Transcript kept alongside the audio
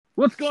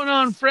What's going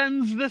on,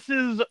 friends? This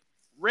is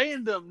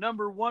random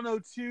number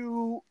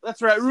 102.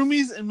 That's right,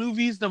 Roomies and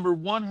Movies number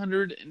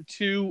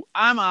 102.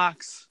 I'm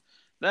Ox.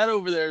 That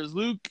over there is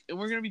Luke, and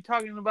we're going to be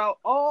talking about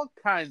all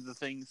kinds of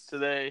things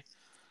today.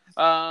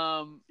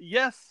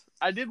 Yes,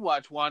 I did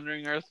watch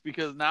Wandering Earth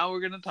because now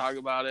we're going to talk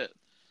about it.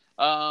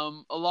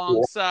 Cool.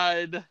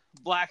 Alongside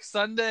Black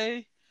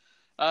Sunday,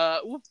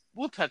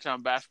 we'll touch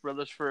on Bash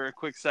Brothers for a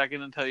quick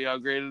second and tell you how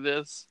great it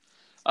is.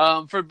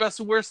 For best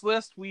and worst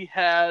list, we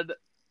had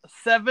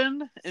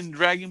Seven in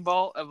Dragon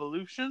Ball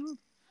Evolution,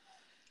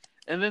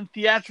 and then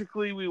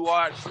theatrically we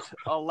watched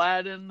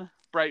Aladdin,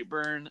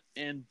 Brightburn,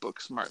 and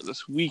Booksmart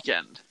this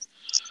weekend.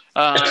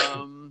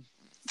 Um,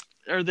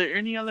 are there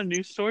any other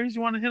news stories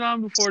you want to hit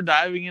on before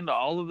diving into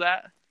all of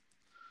that?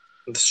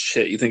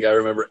 Shit, you think I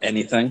remember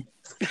anything?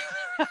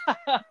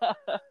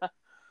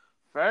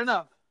 Fair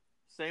enough.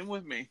 Same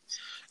with me.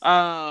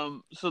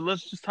 So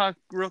let's just talk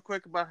real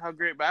quick about how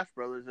great Bash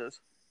Brothers is.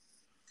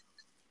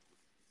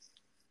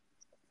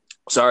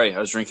 Sorry, I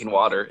was drinking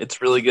water.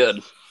 It's really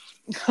good.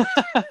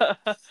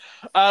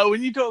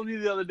 When you told me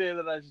the other day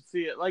that I should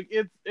see it, like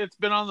it's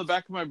been on the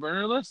back of my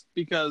burner list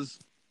because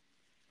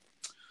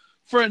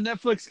for a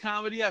Netflix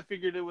comedy, I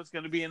figured it was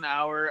going to be an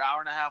hour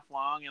and a half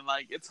long, and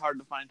like it's hard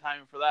to find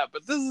time for that.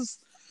 But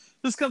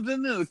this comes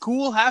in a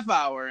cool half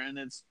hour, and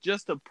it's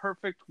just a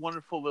perfect,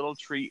 wonderful little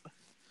treat.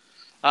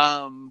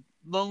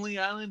 Lonely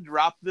Island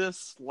dropped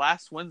this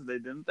last Wednesday,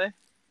 didn't they?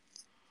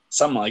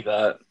 Something like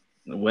that.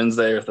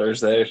 Wednesday or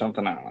Thursday or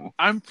something. I don't know.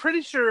 I'm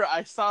pretty sure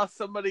I saw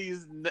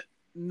somebody's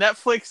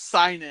Netflix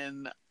sign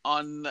in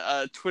on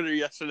Twitter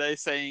yesterday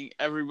saying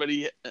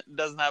everybody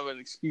doesn't have an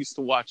excuse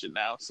to watch it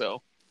now.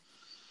 So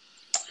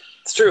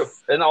It's true.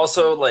 And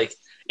also, like,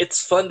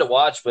 it's fun to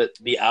watch, but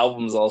the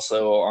album's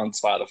also on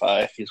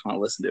Spotify if you just want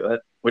to listen to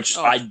it, which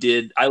oh. I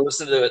did. I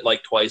listened to it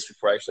like twice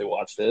before I actually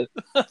watched it.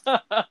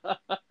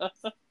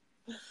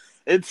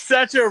 It's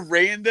such a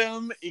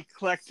random,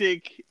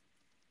 eclectic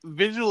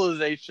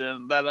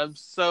visualization that I'm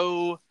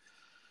so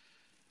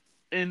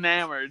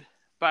enamored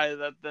by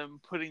them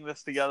putting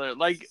this together.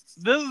 Like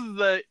this is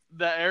the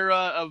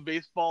era of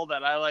baseball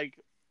that I like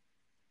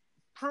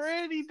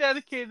pretty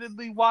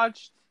dedicatedly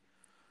watched.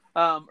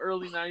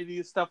 Early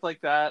 '90s stuff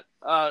like that.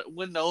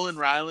 When Nolan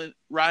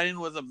Ryan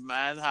was a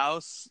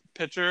madhouse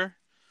pitcher,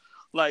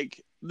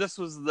 like this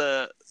was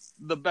the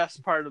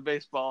best part of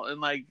baseball, and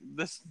like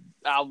this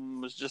album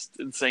was just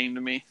insane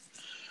to me.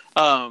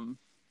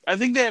 I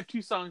think they have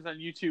two songs on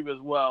YouTube as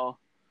well,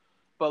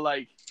 but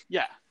like,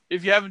 yeah,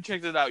 if you haven't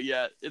checked it out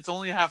yet, it's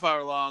only a half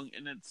hour long,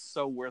 and it's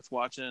so worth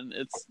watching.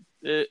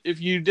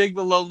 If you dig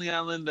the Lonely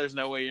Island, there's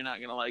no way you're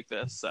not gonna like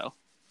this. So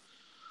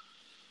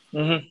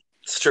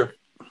It's true.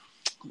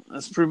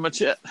 that's pretty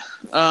much it.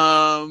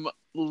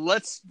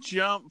 Let's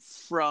jump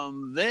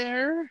from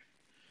there.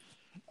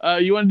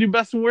 You want to do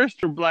best and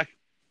worst or Black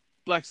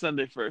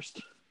Sunday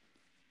first?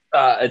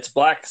 It's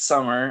Black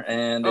Summer,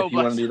 and Oh, if you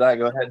want to do that,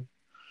 go ahead.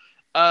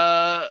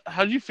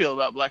 How do you feel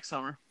about Black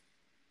Summer?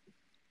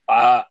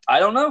 I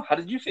don't know. How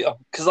did you feel?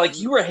 Because like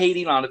you were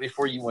hating on it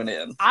before you went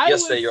in. I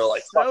Yesterday, was you're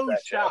like, "Fuck so that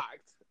show."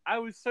 shocked. I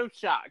was so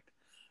shocked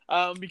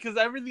because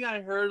everything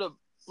I heard of,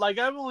 like,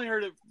 I've only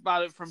heard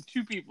about it from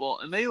two people,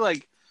 and they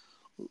like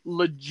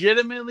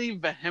legitimately,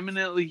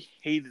 vehemently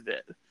hated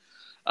it.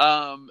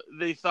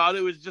 They thought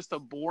it was just a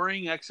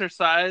boring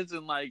exercise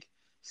in like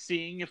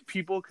seeing if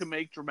people could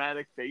make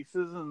dramatic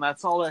faces, and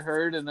that's all I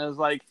heard. And it was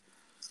like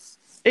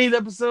 8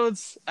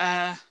 episodes.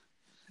 I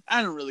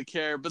don't really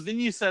care. But then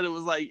you said it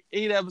was like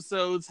 8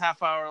 episodes,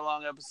 half-hour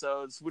long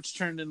episodes, which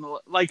turned into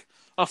like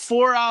a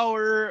 4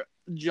 hour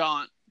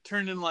jaunt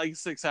turned into like a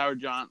 6 hour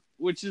jaunt,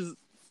 which is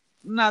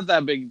not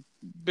that big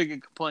a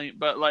complaint.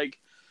 But like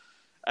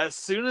as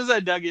soon as I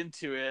dug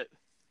into it,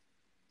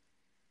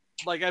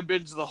 like I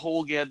binged the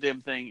whole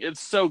goddamn thing. It's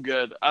so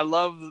good. I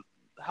love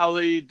how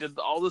they did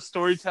all the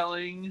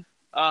storytelling.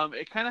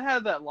 It kind of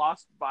had that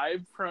Lost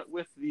vibe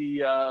with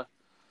the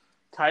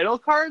title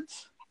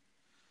cards.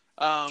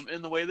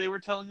 In the way they were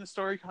telling the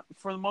story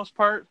for the most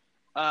part.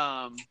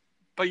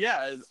 But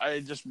yeah,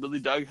 I just really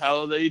dug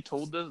how they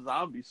told the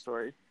zombie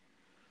story.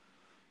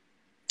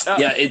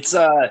 Yeah, it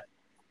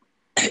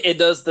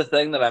does the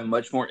thing that I'm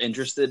much more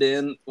interested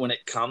in when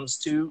it comes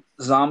to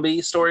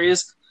zombie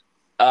stories,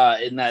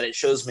 in that it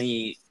shows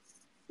me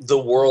the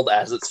world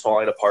as it's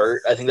falling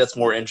apart. I think that's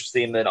more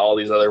interesting than all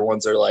these other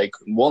ones are like,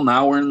 well,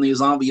 now we're in the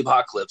zombie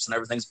apocalypse and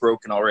everything's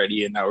broken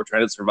already and now we're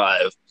trying to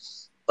survive.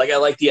 Like, I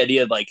like the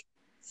idea of, like,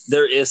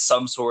 there is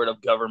some sort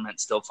of government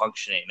still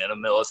functioning and a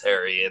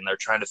military and they're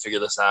trying to figure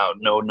this out.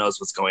 No one knows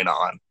what's going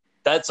on.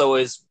 That's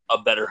always a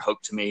better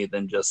hook to me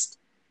than just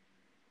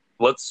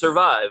let's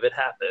survive. It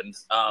happened.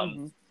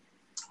 Mm-hmm.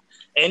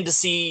 And to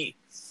see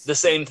the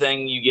same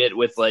thing you get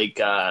with like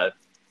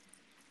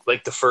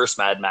the first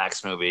Mad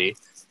Max movie,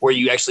 where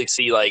you actually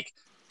see like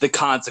the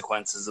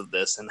consequences of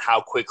this and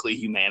how quickly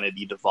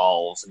humanity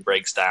devolves and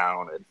breaks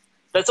down. And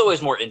that's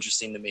always more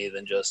interesting to me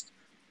than just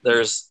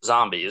there's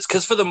zombies.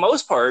 Because for the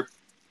most part,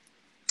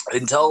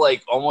 until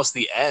like almost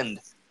the end,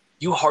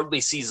 you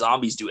hardly see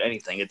zombies do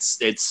anything.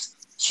 It's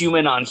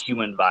human on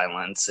human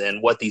violence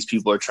and what these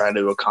people are trying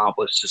to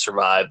accomplish to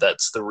survive.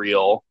 That's the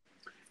real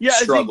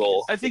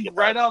struggle. I think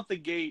right out the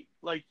gate,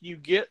 like, you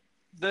get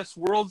this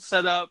world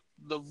set up,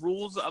 the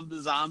rules of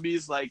the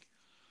zombies, like,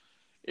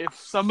 if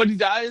somebody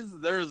dies,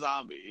 they're a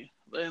zombie.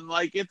 And,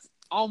 like, it's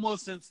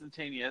almost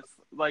instantaneous.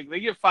 Like, they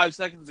get 5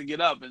 seconds to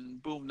get up,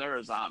 and boom, they're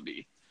a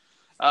zombie.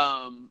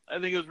 I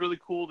think it was really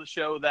cool to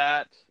show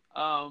that.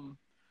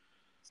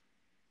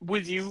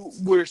 With you,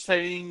 we're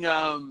saying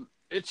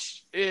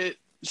it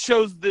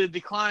shows the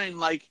decline.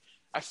 Like,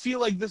 I feel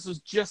like this is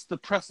just the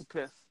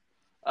precipice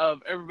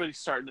of everybody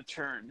starting to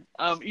turn.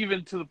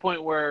 Even to the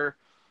point where,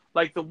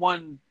 like, the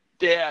one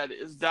dad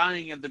is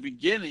dying at the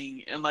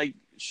beginning, and, like,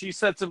 she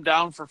sets him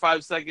down for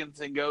 5 seconds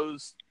and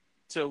goes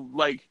to,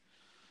 like,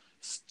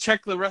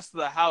 check the rest of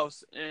the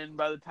house, and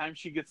by the time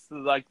she gets to,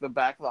 like, the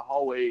back of the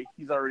hallway,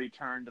 he's already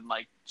turned and,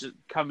 like, just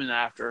coming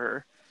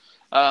after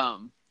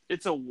her.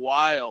 It's a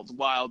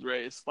wild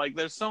race. Like,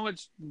 there's so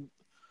much.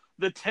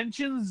 The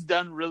tension's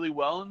done really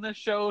well in this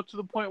show to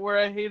the point where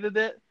I hated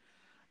it,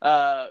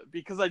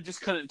 because I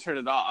just couldn't turn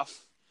it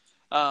off.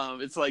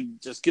 It's like,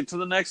 just get to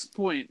the next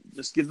point,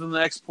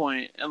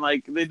 and,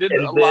 like, they did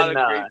a lot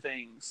of great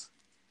things.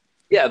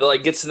 Yeah, they're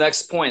like, get to the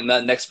next point, and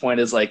that next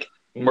point is, like,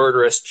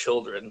 murderous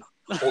children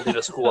holding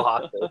a school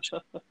hostage.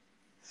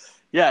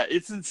 Yeah,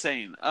 it's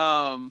insane.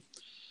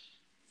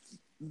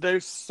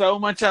 There's so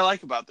much I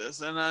like about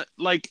this, and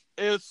like,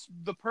 it's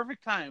the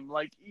perfect time.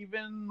 Like,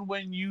 even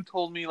when you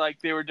told me,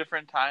 like, they were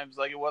different times,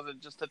 like, it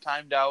wasn't just a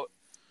timed out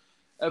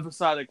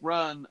episodic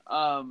run.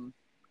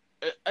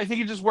 I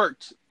think it just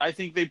worked. I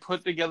think they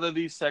put together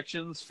these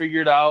sections,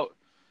 figured out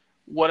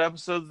what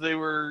episodes they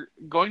were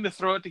going to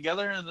throw it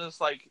together, and it's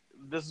like,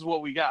 this is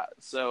what we got.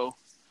 So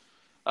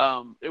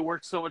it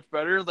worked so much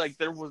better. Like,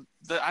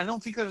 I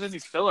don't think there's any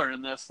filler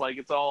in this. Like,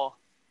 it's all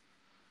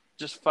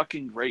just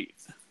fucking great.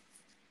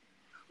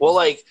 Well,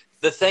 like,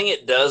 the thing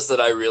it does that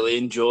I really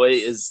enjoy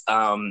is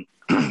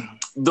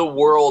the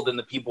world and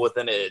the people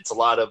within it. It's a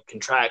lot of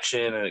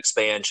contraction and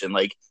expansion.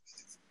 Like,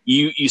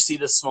 you see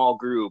this small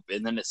group,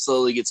 and then it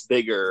slowly gets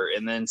bigger,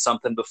 and then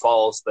something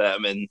befalls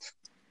them, and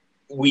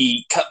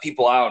we cut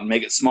people out and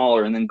make it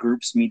smaller, and then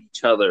groups meet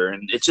each other,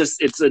 and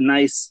it's a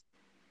nice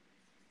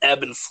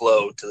ebb and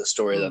flow to the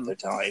story that they're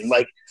telling.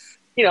 Like,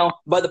 you know,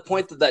 by the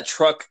point that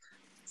truck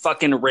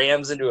fucking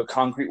rams into a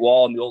concrete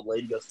wall and the old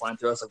lady goes flying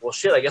through, I was like, well,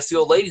 shit, I guess the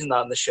old lady's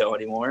not in the show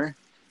anymore.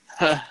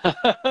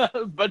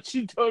 But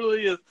she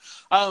totally is.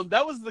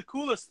 That was the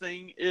coolest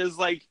thing, is,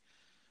 like,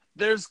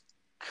 there's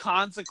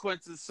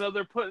consequences. So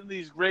they're put in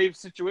these grave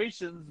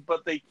situations,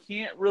 but they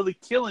can't really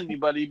kill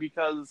anybody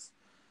because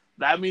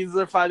that means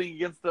they're fighting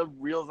against a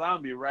real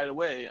zombie right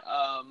away.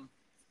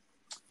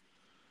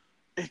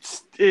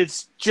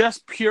 It's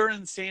just pure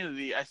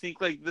insanity. I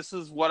think, like, this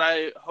is what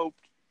I hoped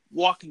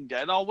Walking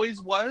Dead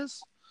always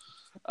was.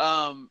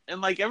 And,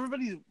 like,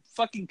 everybody's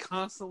fucking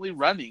constantly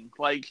running.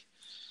 Like,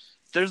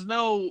 there's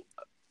no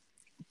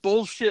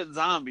bullshit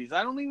zombies.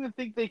 I don't even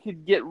think they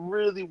could get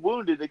really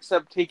wounded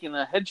except taking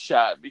a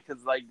headshot,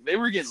 because, like, they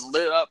were getting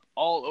lit up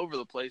all over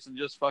the place and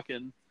just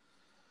fucking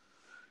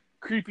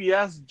creepy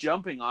ass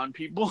jumping on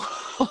people.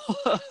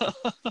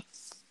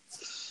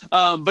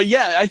 But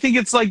yeah, I think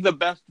it's, like, the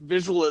best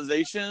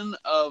visualization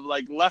of,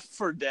 like, Left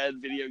 4 Dead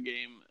video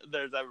game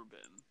there's ever been.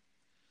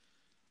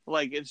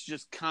 Like, it's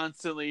just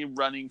constantly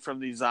running from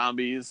these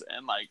zombies,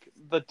 and, like,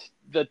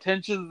 the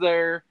tensions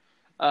there.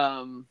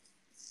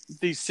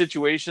 These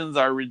situations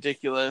are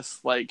ridiculous.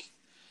 Like,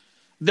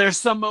 there's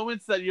some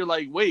moments that you're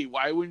like, wait,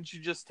 why wouldn't you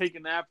just take a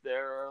nap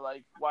there? Or,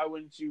 like, why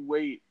wouldn't you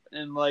wait?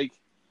 And, like,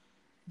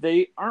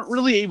 they aren't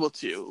really able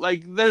to.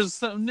 Like, there's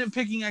some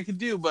nitpicking I could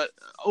do, but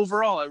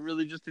overall, I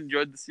really just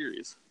enjoyed the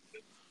series.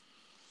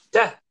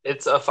 Yeah,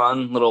 it's a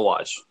fun little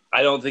watch.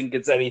 I don't think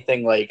it's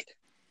anything, like,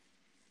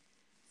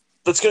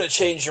 that's going to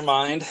change your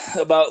mind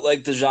about,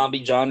 like, the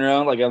zombie genre.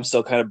 Like, I'm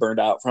still kind of burned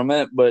out from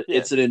it, but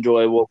It's an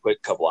enjoyable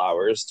quick couple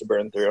hours to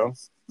burn through.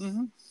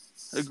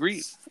 Mm-hmm.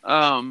 Agreed.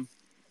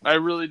 I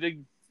really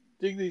dig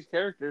these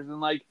characters,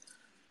 and, like,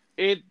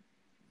 it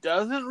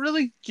doesn't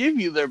really give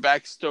you their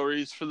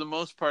backstories for the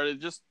most part. It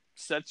just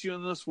sets you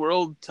in this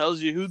world, tells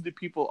you who the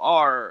people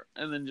are,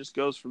 and then just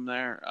goes from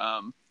there.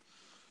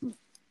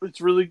 It's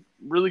really,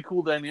 really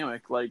cool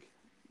dynamic. Like,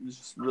 it's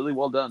just really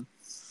well done.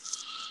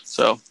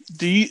 So,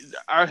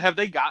 have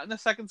they gotten a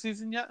second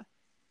season yet?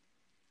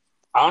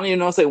 I don't even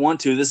know if they want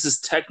to. This is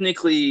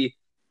technically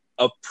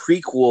a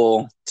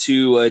prequel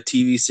to a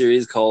TV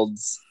series called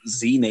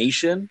Z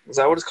Nation. Is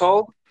that what it's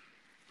called?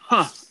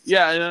 Huh.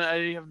 Yeah,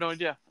 I have no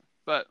idea.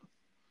 But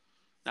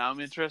now I'm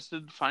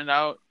interested to find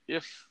out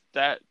if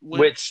that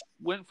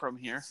went from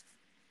here.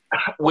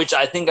 Which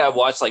I think I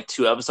watched, like,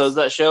 2 episodes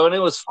of that show, and it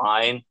was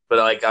fine. But,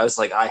 like, I was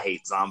like, I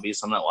hate zombies,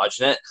 so I'm not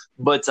watching it.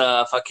 But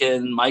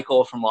fucking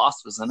Michael from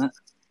Lost was in it.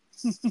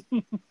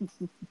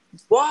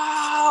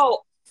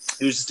 Wow!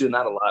 He was just doing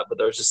that a lot, but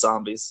there was just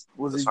zombies.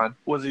 Was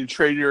he a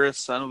traitorous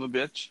son of a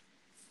bitch?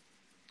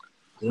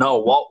 No,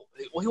 well,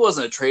 he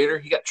wasn't a traitor.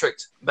 He got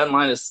tricked. Ben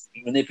Linus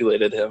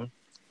manipulated him.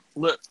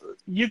 Look,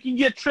 you can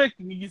get tricked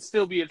and you can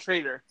still be a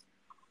traitor.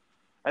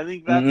 I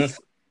think that's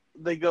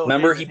they go.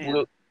 Remember, hand he in hand.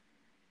 blew.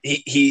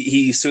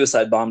 He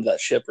suicide bombed that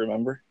ship.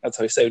 Remember, that's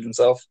how he saved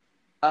himself.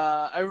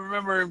 I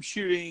remember him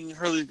shooting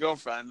Hurley's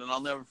girlfriend, and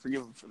I'll never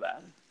forgive him for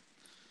that.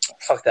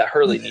 Fuck that.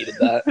 Hurley needed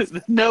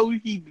that. No,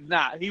 he did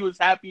not. He was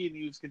happy and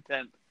he was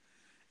content.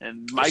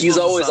 And He's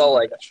always all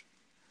like,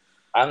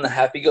 I'm the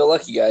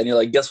happy-go-lucky guy. And you're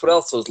like, guess what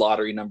else those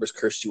lottery numbers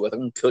cursed you with? I'm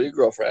going to kill your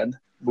girlfriend.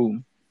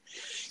 Boom.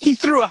 He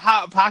threw a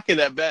hot pocket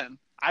at Ben.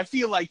 I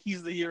feel like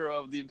he's the hero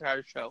of the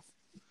entire show.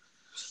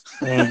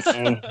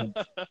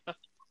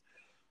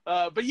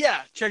 But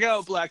yeah, check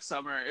out Black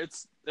Summer.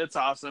 It's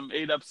awesome.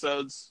 8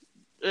 episodes.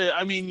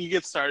 I mean, you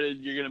get started,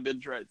 you're going to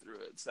binge right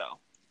through it. So,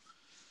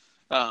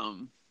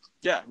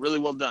 yeah, really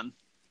well done.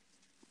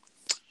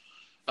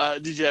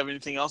 Did you have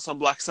anything else on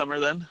Black Summer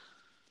then?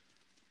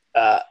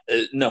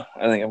 No,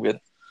 I think I'm good.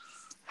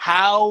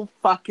 How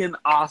fucking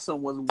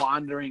awesome was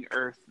Wandering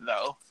Earth,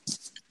 though?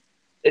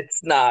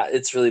 It's not.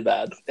 It's really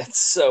bad. It's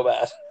so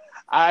bad.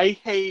 I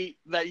hate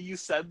that you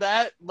said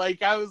that.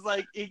 Like, I was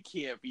like, it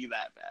can't be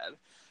that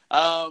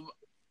bad.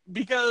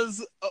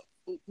 Because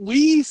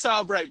we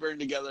saw Brightburn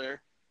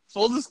together,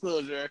 full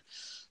disclosure.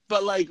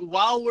 But, like,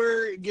 while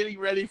we're getting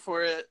ready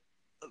for it,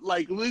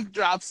 like, Luke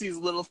drops these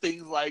little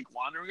things like,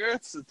 Wandering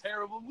Earth's a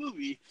terrible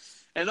movie.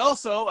 And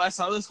also, I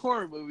saw this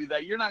horror movie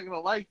that you're not going to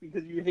like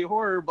because you hate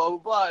horror, blah, blah,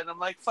 blah. And I'm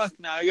like, fuck,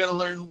 now I got to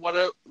learn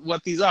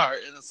what these are.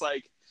 And it's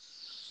like,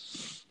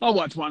 I'll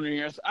watch Wandering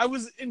Earth. I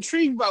was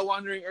intrigued by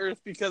Wandering Earth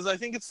because I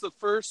think it's the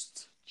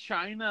first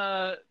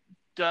China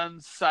done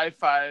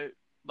sci-fi.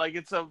 Like,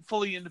 it's a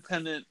fully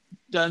independent,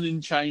 done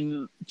in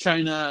China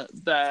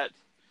that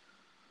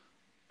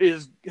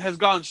has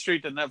gone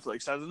straight to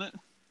Netflix, hasn't it?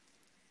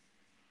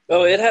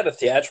 Oh, it had a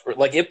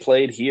theatrical. Like, it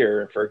played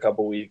here for a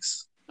couple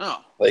weeks. Oh,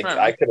 like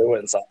I could have went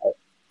and saw it,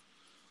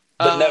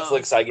 but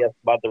Netflix, I guess,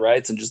 bought the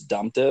rights and just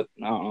dumped it.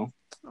 I don't know.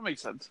 That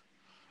makes sense.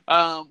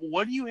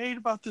 What do you hate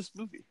about this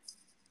movie?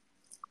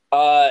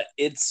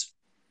 It's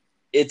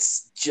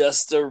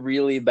just a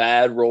really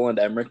bad Roland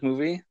Emmerich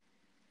movie.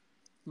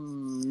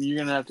 You're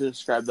gonna have to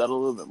describe that a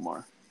little bit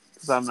more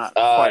because I'm not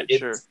quite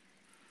sure.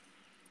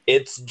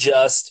 It's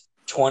just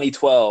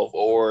 2012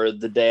 or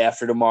The Day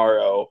After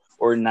Tomorrow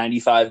or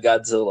 95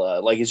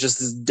 Godzilla. Like, it's just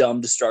this dumb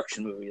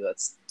destruction movie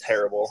that's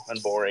terrible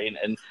and boring,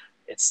 and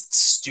it's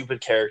stupid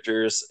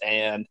characters,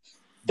 and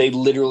they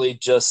literally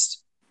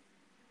just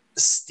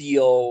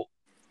steal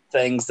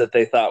things that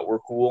they thought were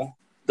cool.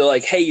 They're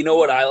like, hey, you know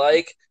what I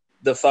like?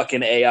 The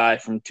fucking AI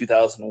from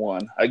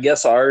 2001. I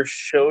guess our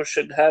show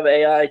should have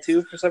AI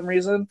too for some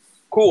reason.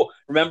 Cool.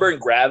 Remember in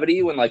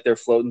Gravity when, like, they're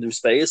floating through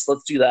space?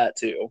 Let's do that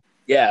too.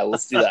 Yeah,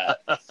 let's do that.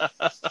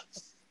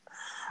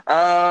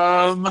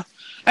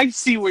 I can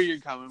see where you're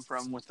coming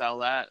from with all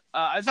that.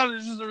 I thought it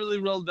was just really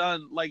well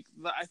done. Like,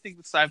 I think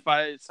the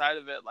sci-fi side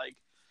of it, like,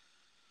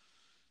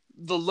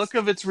 the look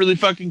of it's really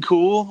fucking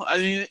cool. I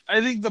mean,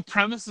 I think the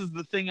premise is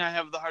the thing I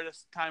have the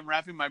hardest time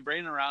wrapping my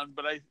brain around.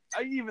 But I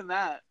even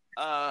that,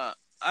 I'm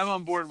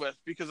on board with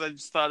because I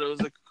just thought it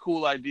was a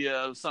cool idea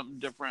of something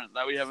different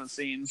that we haven't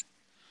seen.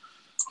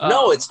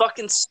 No, it's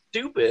fucking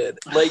stupid.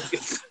 Like,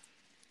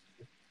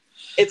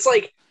 it's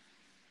like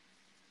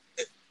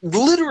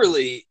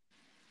literally.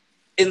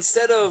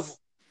 Instead of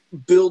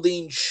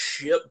building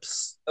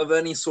ships of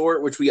any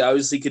sort, which we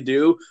obviously could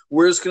do,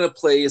 we're just going to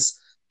place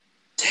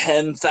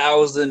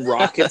 10,000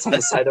 rockets on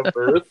the side of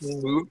Earth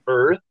and move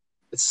Earth.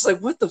 It's just like,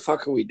 what the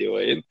fuck are we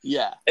doing?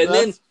 Yeah, and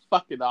that's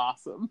fucking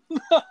awesome.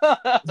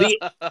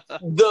 the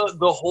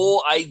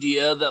whole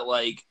idea that,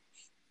 like,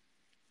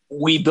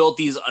 we built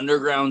these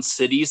underground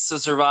cities to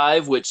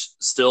survive, which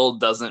still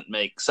doesn't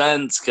make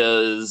sense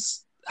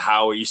because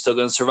how are you still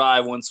going to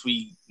survive once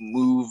we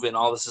move and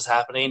all this is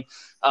happening?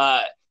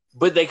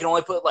 But they can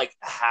only put like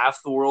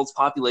half the world's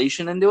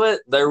population into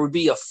it. There would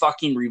be a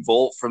fucking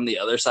revolt from the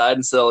other side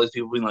instead of all these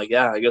people being like,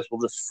 yeah, I guess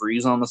we'll just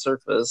freeze on the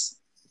surface.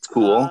 It's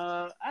cool.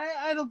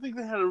 I don't think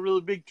they had a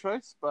really big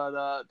choice, but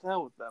to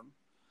hell with them.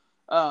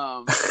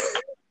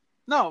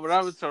 No, but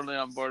I was totally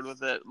on board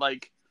with it.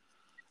 Like,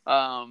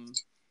 yeah,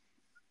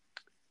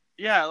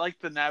 I like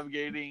the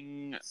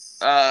navigating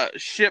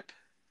ship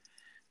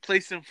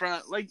placed in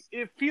front. Like,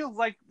 it feels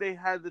like they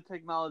had the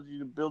technology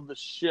to build the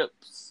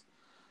ships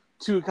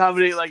to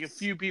accommodate like a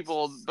few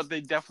people, but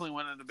they definitely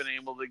wouldn't have been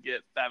able to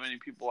get that many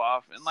people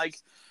off. And like,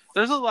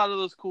 there's a lot of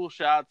those cool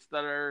shots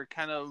that are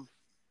kind of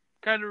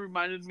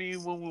reminded me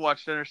when we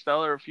watched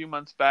Interstellar a few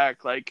months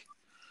back. Like,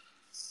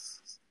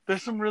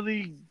 there's some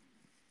really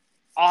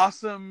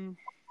awesome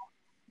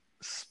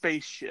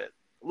space shit.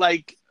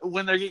 Like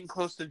when they're getting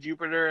close to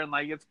Jupiter and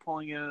like it's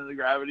pulling into the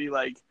gravity,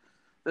 like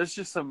there's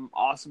just some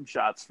awesome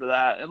shots for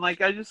that. And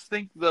like, I just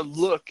think the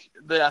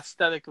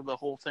aesthetic of the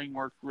whole thing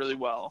worked really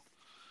well.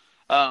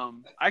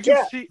 I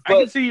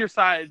can see your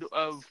side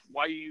of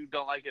why you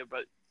don't like it,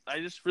 but I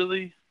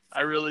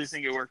really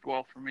think it worked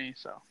well for me.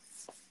 So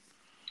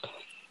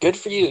good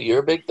for you.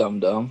 You're a big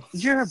dum-dum.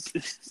 You're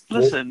just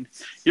hating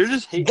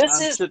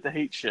shit to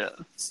hate shit.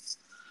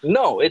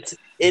 No, it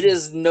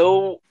is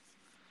no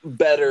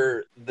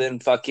better than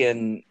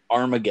fucking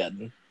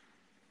Armageddon.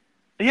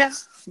 Yeah,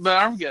 but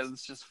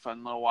Armageddon's just a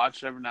fun little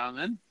watch every now and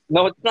then.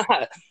 No, it's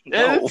not.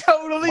 No. It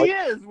totally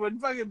is. When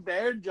fucking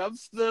Bear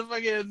jumps the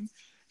fucking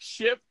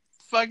ship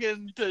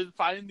fucking to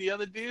find the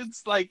other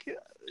dudes, like,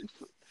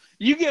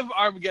 you give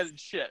Armageddon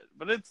shit,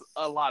 but it's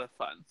a lot of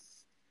fun.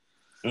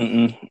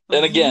 And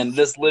again,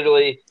 this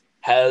literally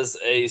has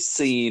a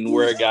scene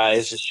where a guy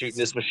is just shooting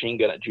his machine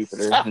gun at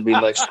Jupiter and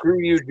being like, "Screw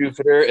you,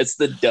 Jupiter." It's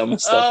the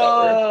dumbest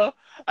stuff ever.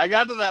 I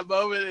got to that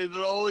moment and it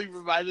only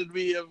reminded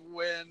me of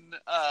when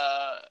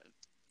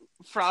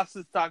Frost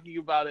is talking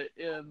about it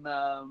in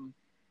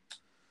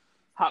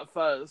Hot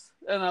Fuzz,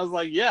 and I was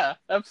like, yeah,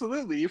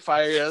 absolutely, you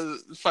fire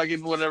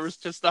fucking whatever's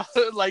pissed off.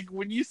 Like,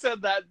 when you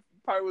said that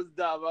part was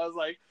dumb, I was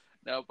like,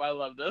 nope, I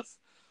love this.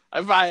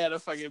 If I had a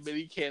fucking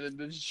mini cannon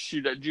to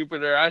shoot at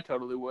Jupiter, I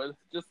totally would,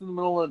 just in the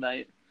middle of the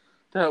night.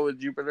 To hell with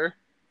Jupiter.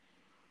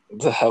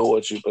 The hell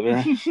with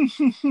Jupiter.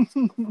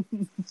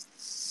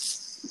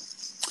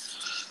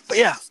 But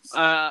yeah,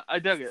 I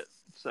dug it.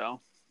 So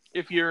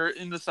if you're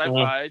into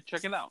sci-fi,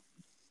 check it out.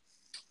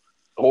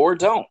 Or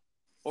don't.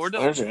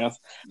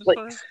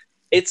 Like,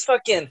 it's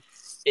fucking.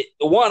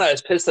 One, I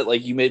was pissed that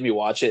like you made me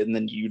watch it and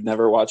then you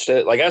never watched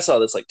it. Like, I saw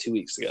this like 2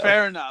 weeks ago.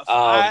 Fair enough.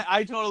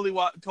 I totally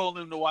told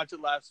him to watch it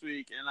last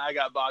week, and I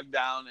got bogged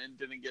down and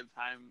didn't get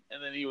time.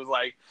 And then he was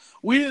like,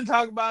 "We didn't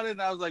talk about it,"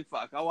 and I was like,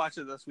 "Fuck, I'll watch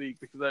it this week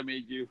because I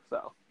made you."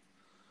 So.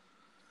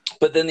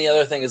 But then the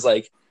other thing is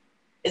like,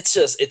 it's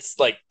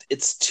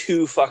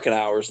 2 fucking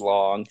hours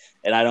long,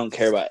 and I don't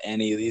care about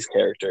any of these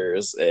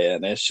characters,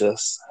 and it's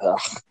just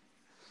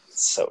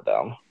it's so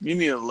dumb. You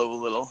need to live a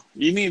little.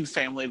 You need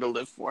family to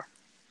live for.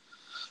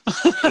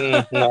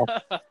 No.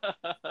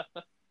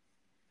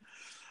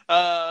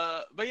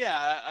 But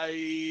yeah,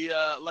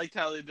 I liked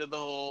how they did the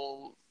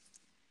whole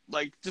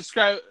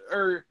describe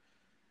or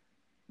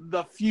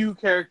the few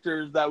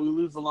characters that we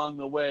lose along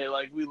the way.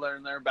 Like, we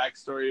learn their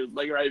backstory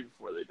like right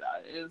before they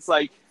die. It's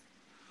like,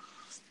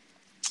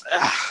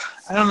 I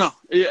don't know.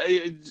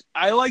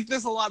 I like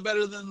this a lot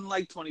better than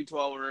like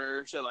 2012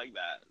 or shit like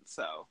that.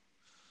 So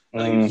I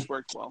think it just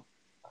worked well.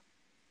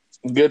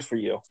 Good for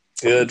you.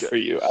 Good for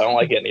you. I don't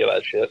like any of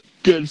that shit.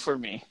 Good for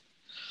me.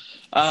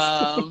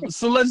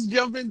 So let's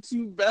jump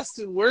into best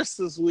and worst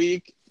this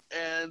week.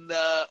 And,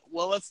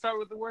 let's start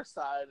with the worst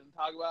side and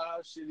talk about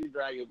how shitty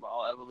Dragon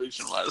Ball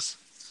Evolution was.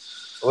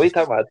 What are you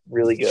talking about? It's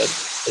really good.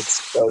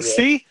 It's so good.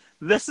 See?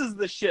 This is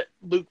the shit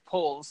Luke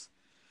pulls.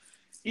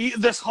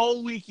 This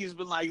whole week he's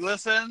been like,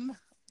 listen,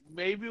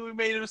 maybe we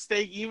made a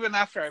mistake even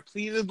after I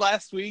pleaded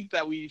last week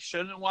that we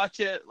shouldn't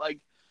watch it. Like,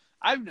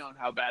 I've known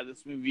how bad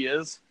this movie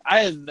is. I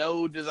had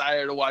no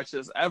desire to watch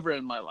this ever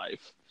in my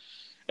life.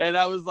 And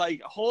I was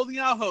like holding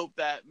out hope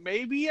that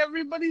maybe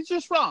everybody's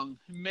just wrong.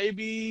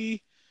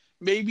 Maybe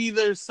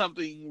there's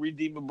something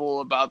redeemable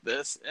about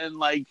this. And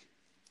like,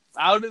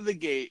 out of the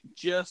gate,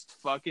 just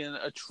fucking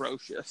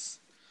atrocious.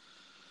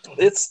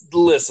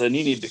 Listen,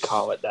 you need to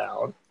calm it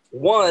down.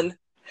 One,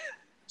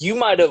 you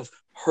might have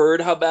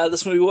heard how bad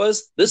this movie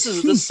was. This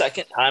is the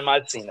second time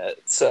I've seen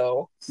it,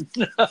 so.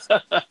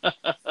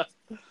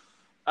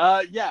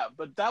 Yeah,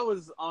 but that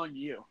was on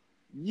you.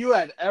 You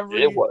had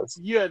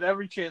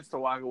every chance to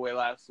walk away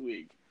last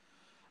week.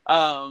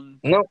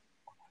 No.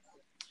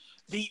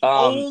 The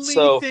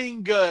only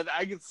thing good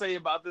I could say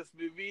about this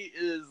movie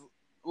is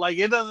like,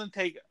 it doesn't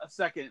take a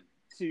second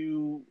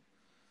to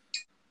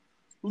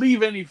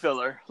leave any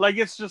filler. Like,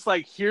 it's just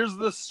like, here's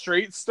the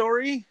straight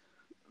story.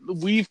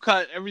 We've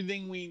cut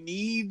everything we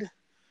need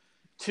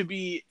to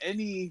be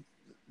any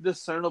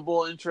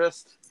discernible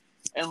interest,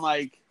 and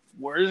like,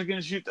 where is it going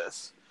to shoot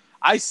this?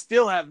 I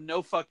still have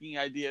no fucking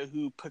idea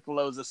who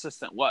Piccolo's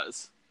assistant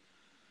was.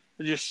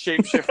 Just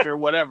shapeshifter,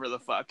 whatever the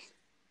fuck.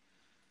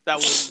 That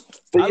was.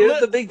 But you're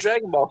the big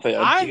Dragon Ball fan.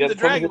 I'm the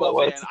Dragon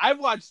Ball fan. I've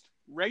watched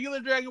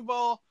regular Dragon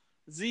Ball,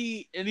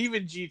 Z, and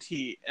even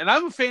GT, and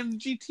I'm a fan of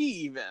GT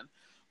even.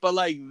 But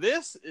like,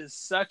 this is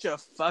such a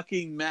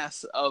fucking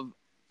mess of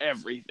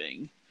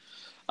everything.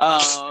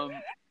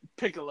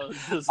 Piccolo's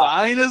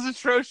design is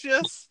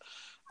atrocious.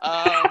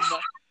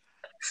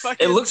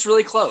 It looks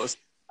really close.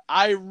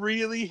 I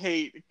really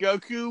hate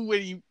Goku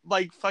when he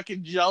like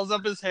fucking gels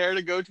up his hair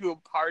to go to a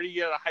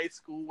party at a high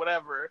school,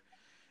 whatever,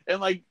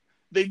 and like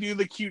they do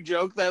the cute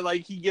joke that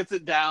like he gets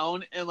it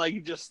down and like he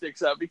just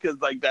sticks up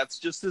because like that's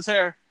just his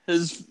hair.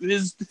 His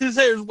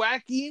hair is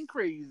wacky and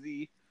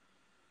crazy.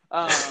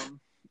 It's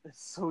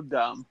so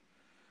dumb.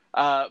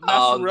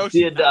 Master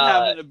Roshi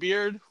not having a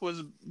beard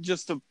was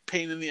just a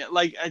pain in the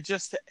like. I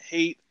just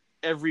hate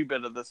every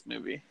bit of this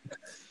movie.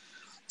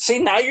 See,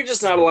 now you're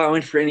just not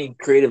allowing for any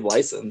creative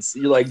license.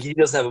 You're like, he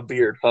doesn't have a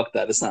beard. Fuck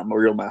that. It's not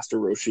real Master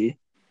Roshi.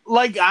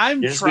 Like,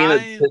 I'm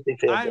trying.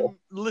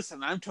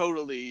 I'm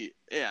totally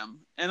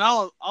am, and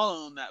I'll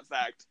own that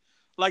fact.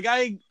 Like,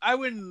 I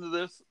went into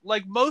this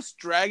like most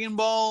Dragon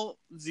Ball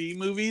Z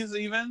movies,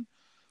 even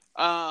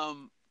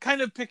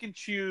kind of pick and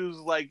choose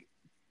like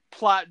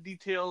plot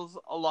details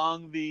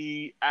along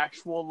the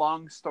actual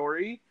long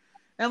story,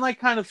 and like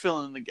kind of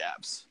fill in the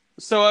gaps.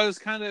 So I was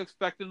kind of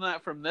expecting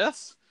that from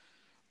this.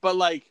 But,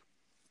 like,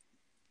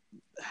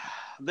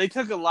 they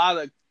took a lot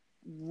of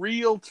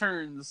real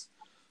turns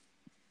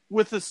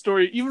with the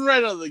story, even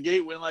right out of the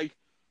gate, when like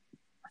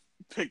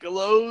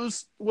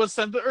Piccolo's was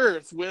sent to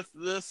Earth with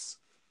this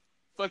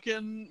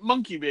fucking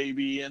monkey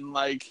baby, and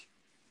like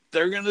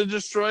they're gonna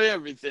destroy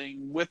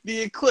everything with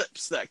the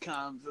eclipse that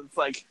comes. It's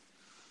like,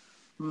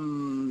 a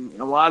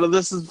lot of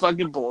this is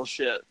fucking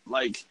bullshit.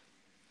 Like,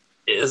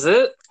 is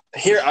it?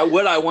 Here,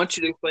 what I want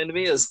you to explain to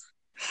me is,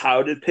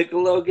 how did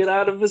Piccolo get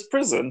out of his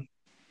prison?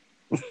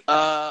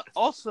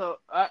 Also,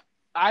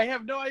 I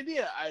have no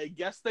idea. I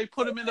guess they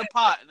put him in a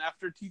pot, and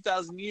after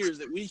 2,000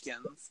 years, it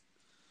weakens.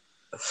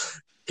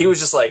 He was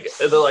just like,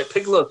 they're like,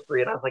 Piccolo's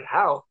free. And I was like,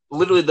 how?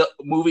 Literally, the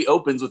movie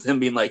opens with him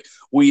being like,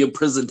 we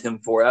imprisoned him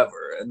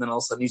forever. And then all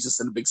of a sudden, he's just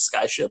in a big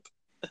skyship,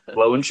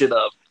 blowing shit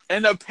up.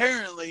 And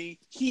apparently,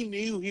 he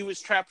knew he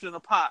was trapped in a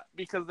pot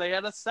because they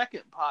had a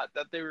second pot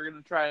that they were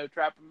going to try to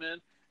trap him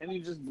in, and he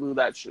just blew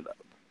that shit up.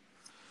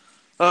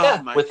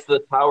 With the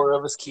power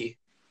of his key.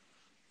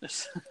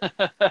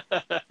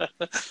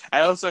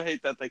 I also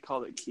hate that they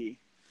called it key.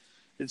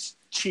 It's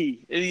chi.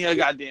 Any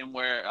goddamn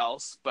where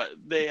else, but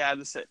they had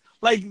to say,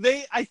 like,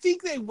 I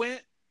think they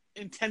went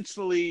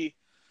intentionally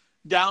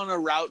down a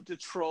route to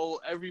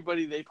troll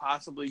everybody they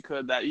possibly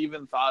could that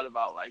even thought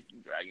about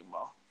liking Dragon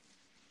Ball.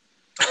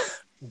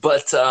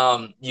 But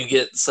you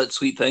get such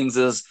sweet things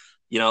as,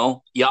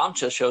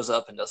 Yamcha shows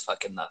up and does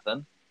fucking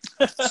nothing.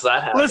 So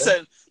that happens.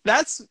 Listen,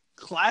 that's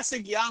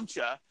classic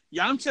Yamcha.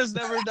 Yamcha's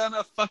never done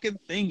a fucking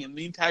thing in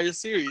the entire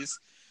series.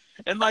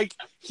 And, like,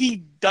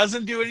 he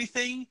doesn't do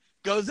anything,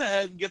 goes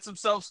ahead and gets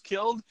himself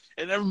killed,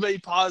 and everybody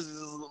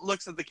pauses and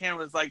looks at the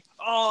camera and is like,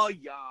 oh,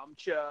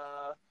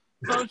 Yamcha.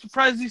 So I'm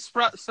surprised he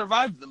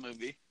survived the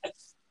movie.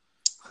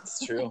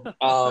 That's true.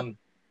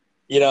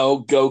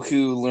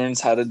 Goku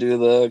learns how to do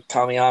the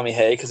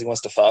Kamehameha because he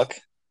wants to fuck.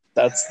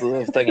 That's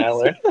the thing I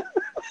learned.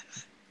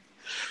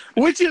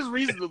 Which is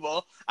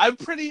reasonable. I'm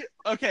pretty...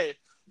 Okay,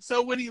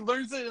 so when he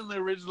learns it in the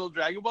original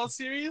Dragon Ball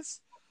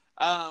series,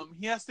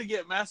 he has to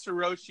get Master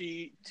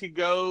Roshi to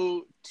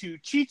go to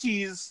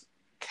Chi-Chi's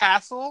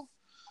castle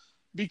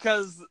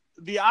because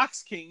the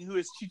Ox King, who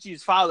is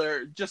Chi-Chi's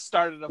father, just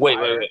started a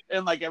fire. Wait.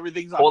 And, like,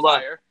 everything's on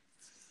fire.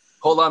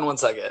 Hold on one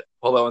second.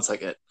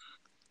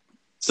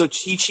 So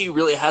Chi-Chi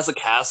really has a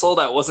castle?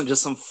 That wasn't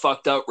just some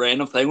fucked up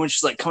random thing when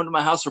she's like, come to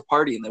my house for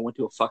party, and they went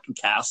to a fucking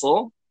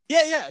castle?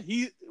 Yeah.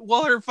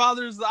 Her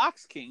father's the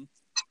Ox King.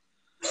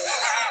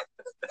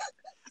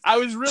 I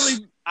was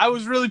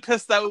really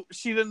pissed that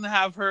she didn't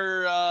have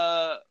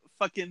her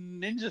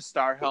fucking ninja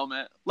star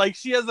helmet. Like,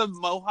 she has a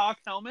mohawk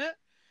helmet,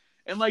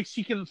 and like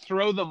she can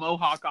throw the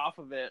mohawk off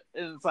of it,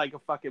 and it's like a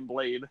fucking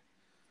blade.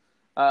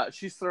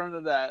 She's thrown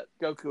to that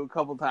Goku a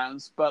couple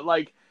times, but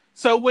like,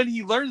 so when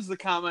he learns the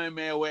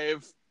Kamehameha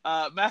wave,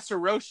 Master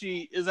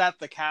Roshi is at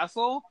the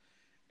castle,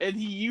 and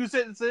he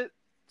uses it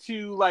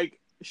to like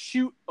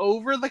shoot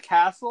over the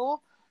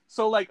castle,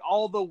 so like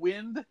all the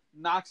wind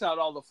knocks out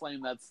all the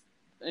flame that's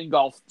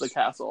engulfed the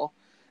castle.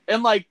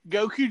 And like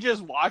Goku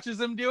just watches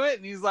him do it,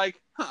 and he's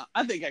like,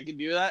 I think I can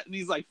do that. And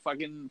he's like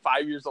fucking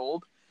 5 years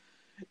old.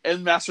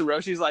 And Master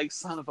Roshi's like,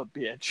 son of a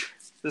bitch,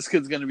 this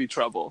kid's gonna be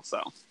trouble.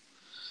 So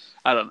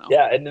I don't know.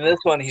 Yeah, and in this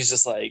one he's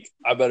just like,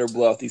 I better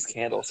blow out these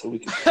candles so we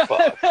can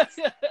fuck.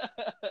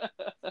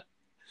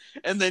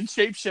 And then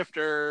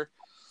Shapeshifter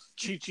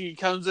Chi-Chi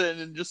comes in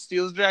and just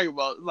steals Dragon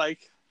Ball.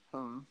 Like,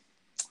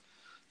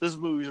 this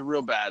movie's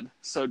real bad,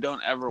 so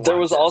don't ever watch it.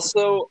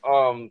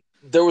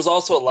 There was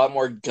also a lot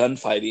more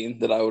gunfighting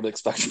that I would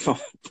expect from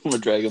a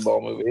Dragon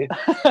Ball movie.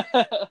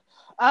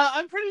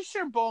 I'm pretty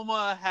sure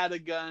Bulma had a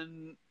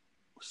gun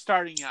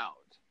starting out,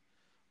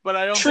 but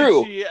I don't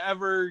think she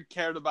ever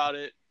cared about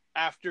it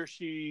after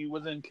she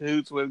was in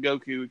cahoots with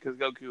Goku, because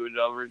Goku would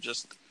never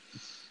just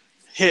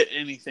hit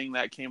anything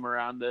that came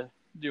around to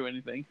do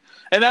anything.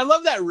 And I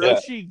love that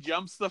Roshi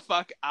jumps the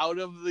fuck out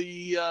of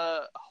the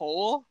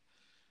hole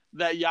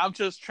that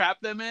Yamcha's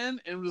trapped them in,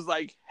 and was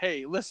like,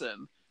 hey,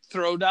 listen,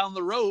 throw down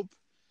the rope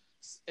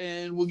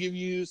and we'll give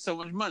you so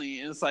much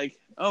money. And it's like,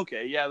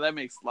 okay, yeah, that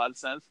makes a lot of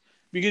sense,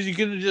 because you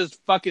could have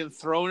just fucking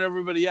thrown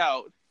everybody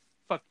out.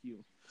 Fuck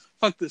you.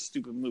 Fuck this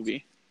stupid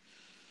movie.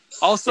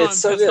 Also, I'm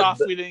pissed off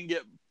we didn't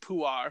get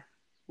Puar,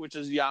 which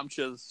is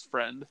Yamcha's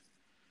friend.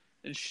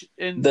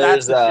 And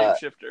that's a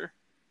shapeshifter.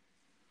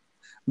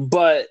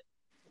 But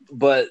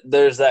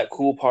there's that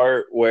cool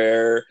part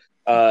where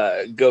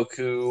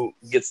Goku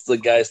gets the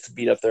guys to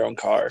beat up their own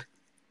car.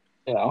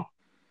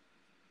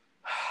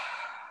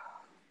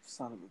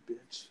 Son of a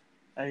bitch.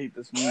 I hate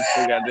this movie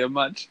so goddamn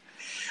much.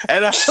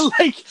 And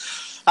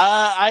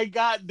I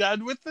got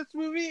done with this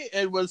movie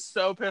and was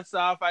so pissed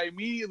off. I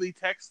immediately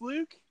text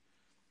Luke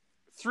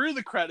through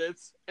the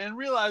credits and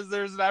realized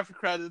there's an after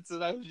credits,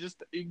 and I was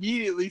just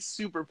immediately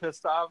super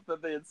pissed off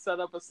that they had set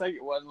up a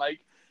second one, like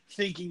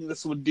thinking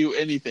this would do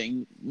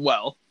anything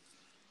well.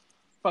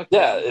 Fuck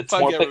yeah, it's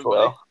more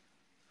Piccolo.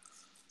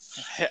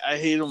 I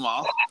hate them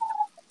all.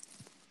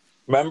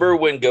 Remember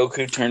when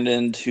Goku turned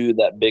into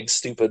that big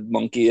stupid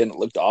monkey and it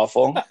looked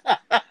awful?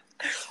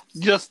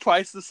 Just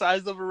twice the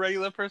size of a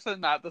regular person,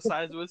 not the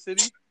size of a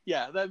city?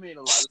 Yeah, that made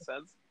a lot of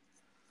sense.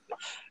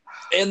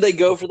 And they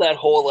go for that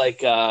whole,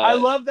 like... I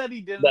love that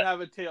he didn't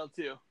have a tail,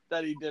 too.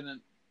 that he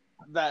didn't.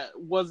 That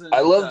wasn't.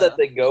 I love that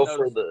they go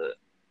noticeable. for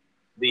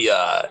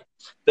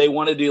they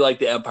want to do like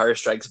the Empire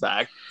Strikes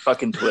Back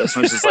fucking twist,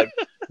 which is like,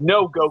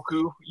 no,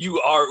 Goku, you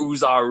are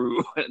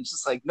Uzaru. And it's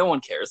just like, no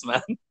one cares,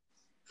 man.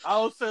 I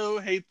also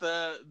hate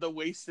the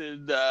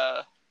wasted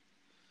that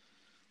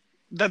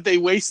they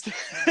wasted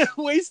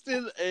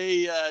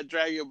a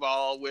Dragon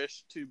Ball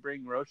wish to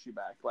bring Roshi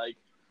back. Like,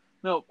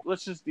 no,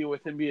 let's just deal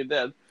with him being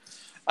dead.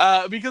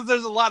 Because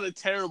there's a lot of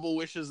terrible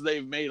wishes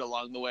they've made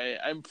along the way.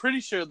 I'm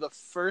pretty sure the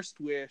first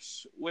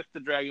wish with the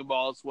Dragon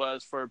Balls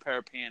was for a pair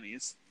of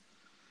panties.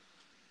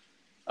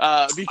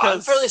 Because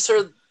I'm fairly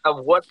sure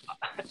of what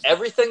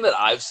everything that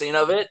I've seen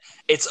of it,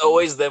 it's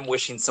always them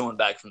wishing someone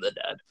back from the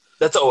dead.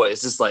 That's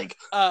always just like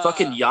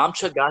fucking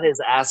Yamcha got his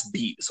ass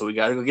beat, so we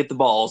got to go get the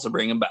balls and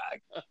bring him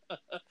back.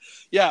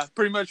 Yeah,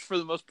 pretty much for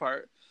the most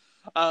part.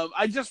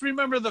 I just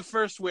remember the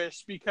first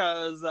wish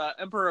because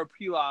Emperor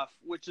Pilaf,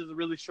 which is a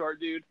really short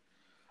dude,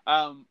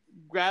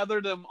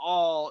 gathered them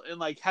all and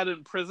like had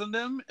imprisoned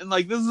him. And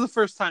like this is the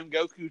first time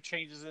Goku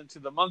changes into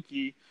the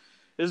monkey,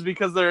 is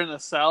because they're in a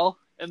cell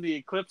and the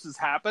eclipse is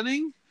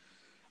happening.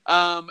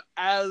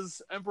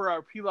 As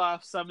Emperor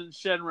Pilaf summons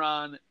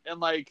Shenron and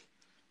like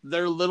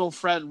their little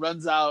friend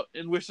runs out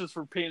and wishes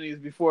for panties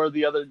before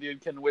the other dude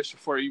can wish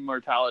for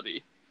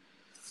immortality.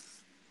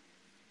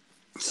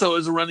 So it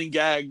was a running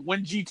gag.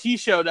 When GT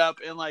showed up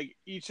and like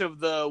each of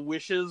the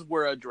wishes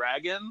were a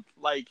dragon,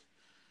 like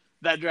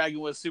that dragon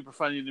was super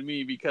funny to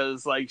me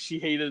because like she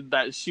hated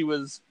that she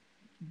was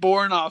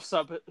born off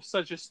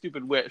such a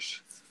stupid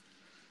wish.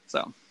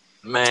 So,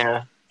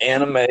 man,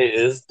 anime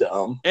is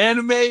dumb.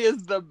 Anime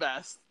is the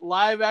best.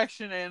 Live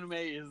action anime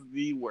is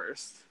the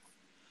worst.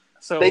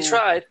 So they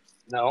tried.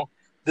 No,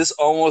 this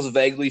almost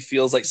vaguely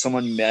feels like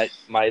someone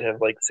might have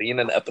like seen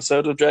an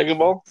episode of Dragon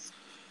Ball.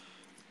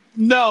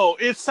 No,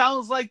 it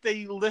sounds like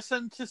they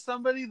listened to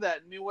somebody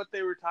that knew what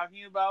they were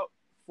talking about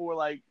for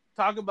like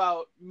talk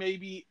about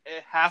maybe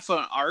a half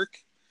an arc,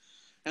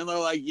 and they're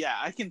like, "Yeah,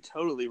 I can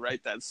totally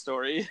write that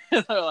story."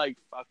 And they're like,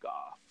 "Fuck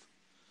off."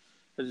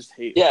 I just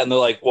hate. Yeah, and they're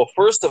like, "Well,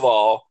 first of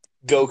all,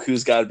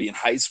 Goku's got to be in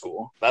high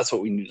school. That's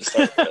what we need to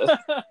start with."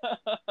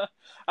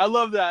 I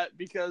love that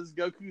because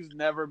Goku's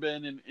never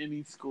been in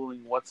any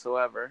schooling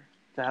whatsoever.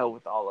 To hell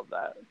with all of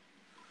that.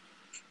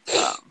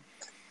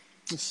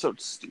 It's so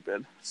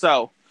stupid.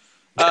 So,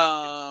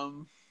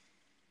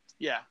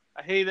 yeah,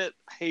 I hate it.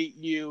 I hate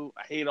you.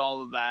 I hate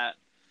all of that.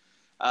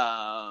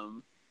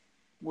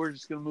 We're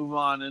just gonna move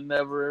on and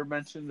never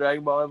mention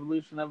Dragon Ball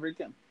Evolution ever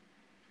again.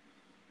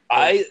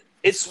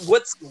 It's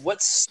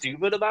what's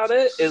stupid about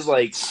it is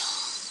like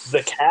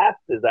the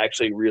cast is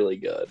actually really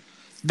good.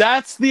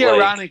 That's the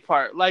ironic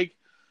part. Like,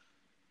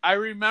 I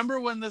remember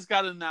when this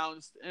got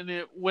announced,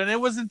 and when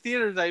it was in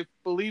theaters, I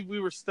believe we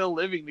were still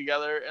living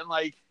together, and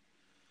like,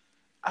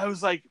 I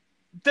was like,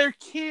 there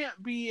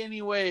can't be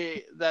any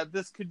way that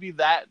this could be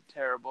that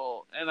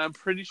terrible, and I'm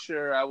pretty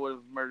sure I would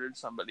have murdered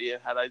somebody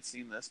had I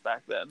seen this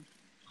back then.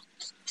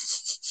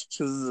 Because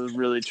this is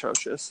really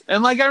atrocious.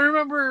 And like, I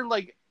remember,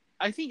 like,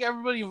 I think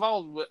everybody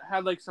involved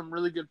had like some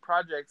really good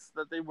projects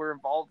that they were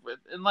involved with,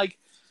 and like,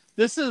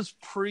 this is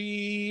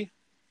pre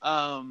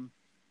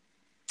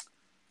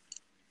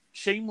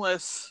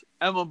Shameless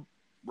Emma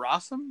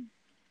Rossum.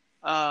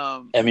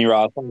 Emmy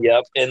Rossum,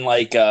 yep. And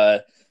like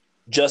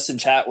Justin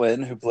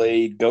Chatwin, who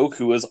played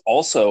Goku, was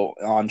also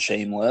on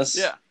Shameless.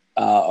 Yeah.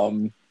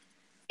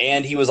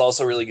 And he was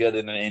also really good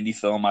in an indie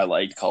film I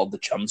liked called The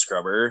Chum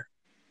Scrubber.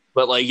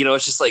 But like, you know,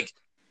 it's just like,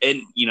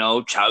 and you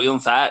know, Chow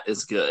Yun-fat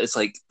is good. It's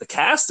like the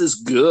cast is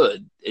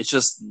good. It's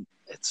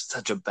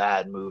such a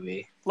bad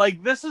movie.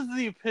 Like, this is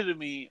the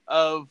epitome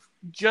of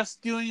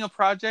just doing a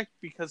project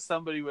because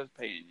somebody was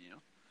paying you.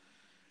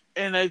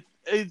 And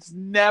it's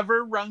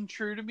never rung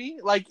true to me.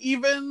 Like,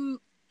 even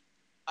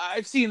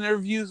I've seen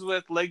interviews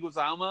with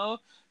Leguizamo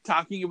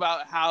talking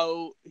about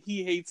how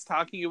he hates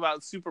talking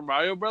about Super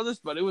Mario Brothers,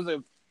 but it was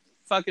a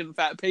fucking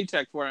fat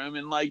paycheck for him.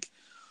 And like,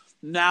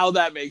 now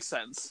that makes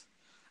sense.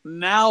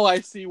 Now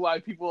I see why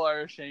people are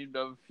ashamed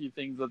of a few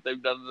things that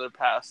they've done in their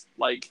past.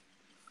 Like,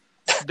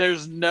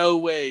 there's no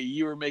way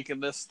you were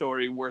making this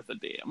story worth a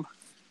damn.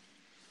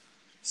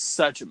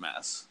 Such a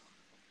mess.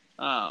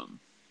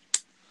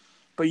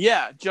 But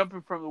yeah,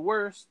 jumping from the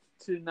worst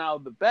to now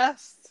the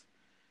best.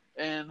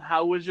 And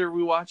how was your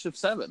rewatch of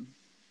 7?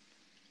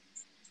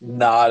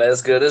 Not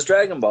as good as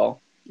Dragon Ball.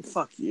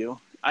 Fuck you.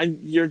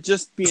 You're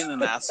just being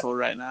an asshole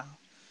right now.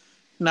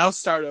 Now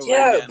start over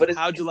again. But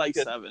how'd you like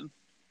 7?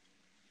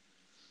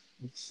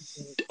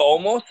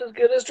 Almost as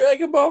good as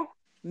Dragon Ball?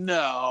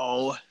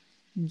 No.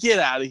 Get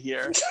out of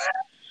here.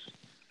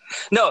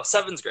 No,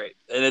 7's great.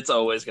 And it's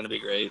always going to be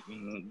great.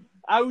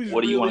 I was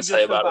what do really you want to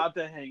say about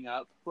to hang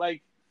up.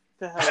 Like,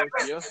 to hell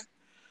with you.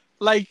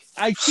 Like,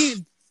 I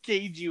can't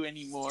gauge you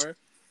anymore.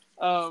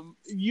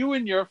 You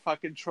and your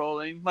fucking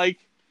trolling. Like,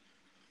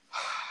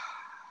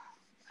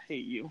 I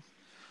hate you.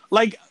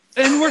 Like,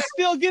 and we're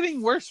still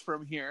getting worse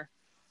from here.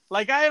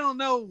 Like, I don't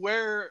know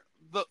where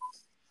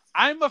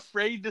I'm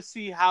afraid to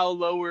see how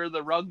lower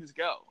the rungs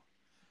go.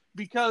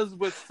 Because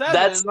with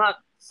 7,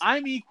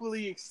 I'm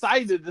equally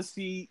excited to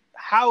see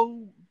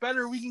how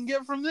better we can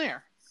get from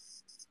there.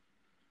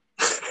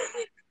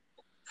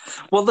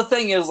 Well, the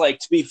thing is, like,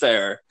 to be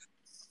fair,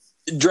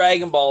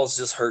 Dragon Balls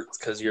just hurts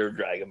because you're a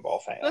Dragon Ball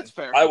fan. That's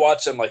fair. I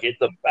watch them like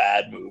it's a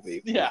bad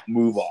movie. Yeah.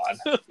 Move on.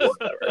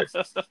 Whatever.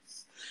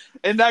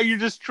 And now you're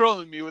just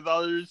trolling me with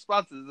all your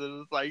responses.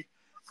 And it's like,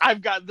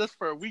 I've got this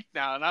for a week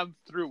now, and I'm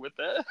through with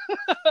it.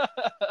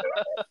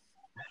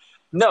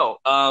 No,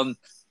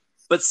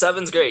 but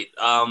Seven's great.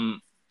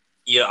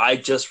 Yeah, I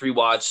just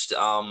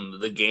rewatched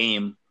The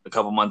Game a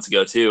couple months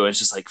ago too, and it's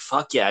just like,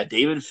 fuck yeah,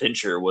 David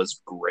Fincher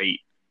was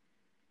great.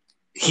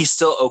 He's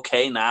still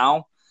okay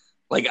now.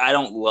 Like, I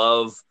don't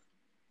love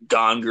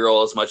Gone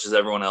Girl as much as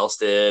everyone else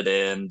did,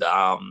 and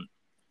I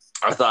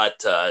thought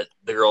The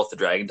Girl with the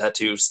Dragon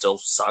Tattoo still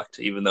sucked,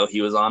 even though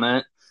he was on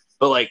it.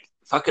 But like,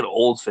 fucking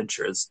old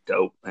Fincher is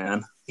dope,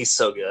 man. He's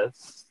so good.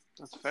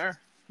 That's fair.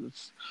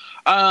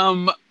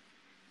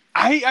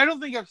 I don't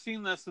think I've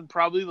seen this in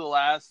probably the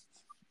last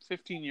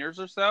 15 years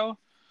or so.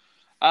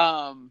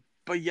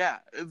 But yeah,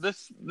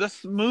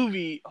 this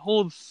movie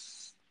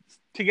holds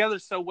together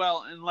so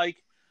well, and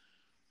like,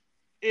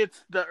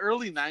 it's the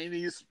early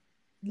 90s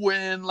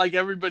when like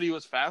everybody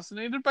was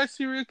fascinated by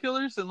serial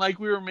killers, and like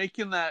we were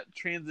making that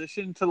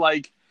transition to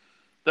like,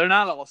 they're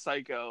not all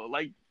psycho,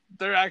 like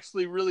they're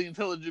actually really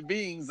intelligent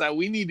beings that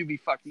we need to be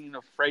fucking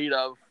afraid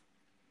of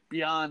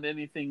beyond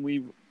anything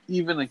we've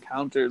even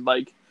encountered.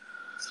 Like,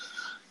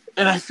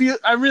 and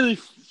I really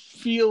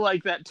feel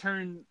like that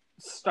turn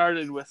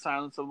started with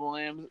Silence of the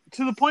Lambs,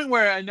 to the point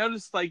where I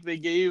noticed like they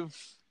gave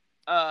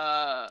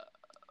Jodie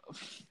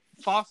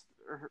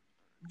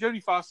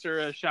Foster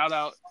a shout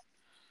out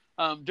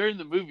during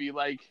the movie,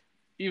 like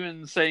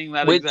even saying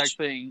that exact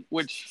thing,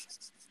 which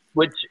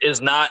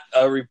is not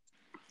a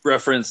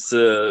reference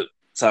to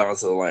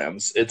Silence of the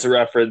Lambs. It's a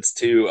reference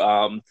to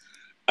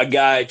a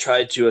guy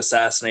tried to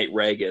assassinate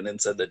Reagan and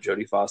said that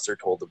Jodie Foster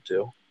told him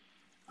to.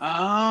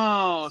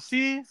 Oh,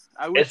 see,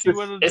 I wish you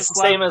would have. It's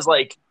the same as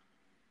like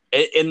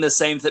in the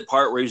same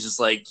part where he's just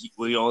like,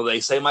 you know, they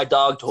say my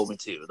dog told me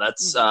to.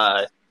 That's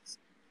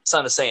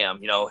Son of Sam.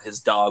 You know,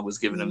 his dog was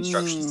giving him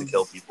instructions to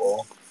kill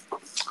people.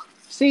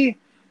 See,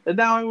 and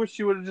now I wish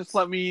you would have just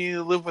let me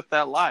live with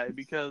that lie,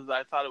 because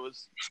I thought it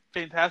was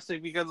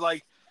fantastic. Because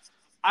like,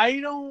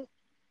 I don't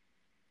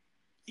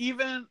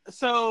even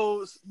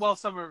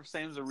Summer of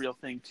Sam's a real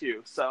thing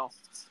too. So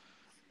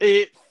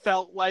it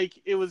felt like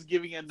it was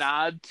giving a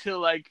nod to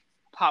like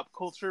pop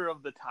culture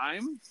of the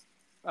time.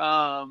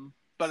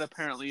 But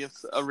apparently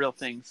it's a real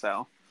thing,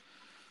 so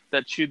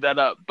that chewed that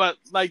up. But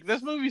like,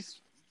 this movie's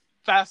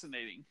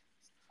fascinating.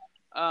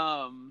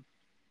 I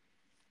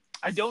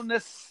don't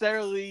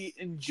necessarily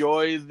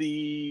enjoy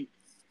the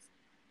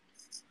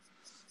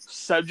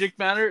subject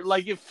matter.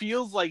 Like, it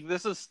feels like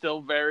this is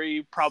still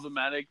very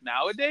problematic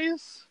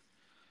nowadays.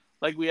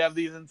 Like, we have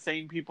these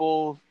insane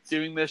people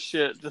doing this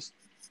shit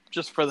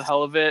just for the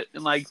hell of it,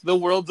 and like, the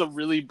world's a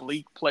really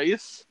bleak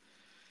place.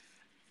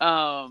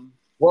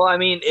 Well, I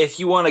mean, if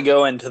you want to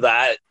go into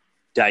that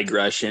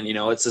digression, you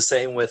know, it's the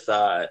same with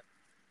the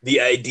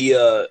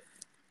idea.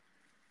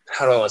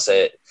 How do I want to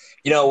say it?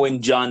 You know,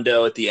 when John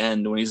Doe at the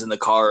end, when he's in the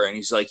car and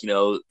he's like, you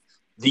know,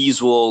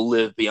 these will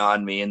live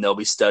beyond me and they'll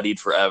be studied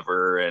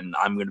forever and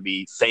I'm going to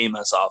be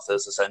famous off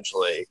this,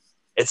 essentially.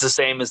 It's the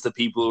same as the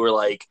people who are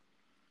like,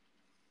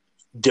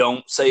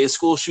 don't say a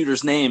school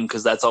shooter's name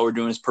because that's all we're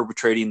doing is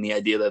perpetrating the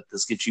idea that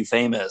this gets you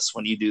famous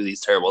when you do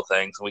these terrible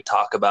things. And we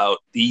talk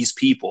about these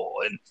people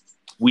and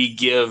we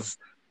give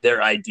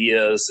their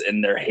ideas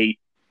and their hate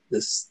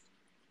this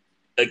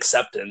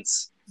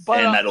acceptance,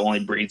 and that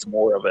only breeds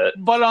more of it.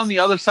 But on the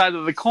other side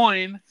of the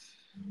coin,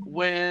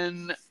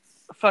 when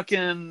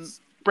fucking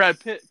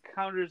Brad Pitt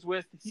counters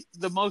with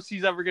the most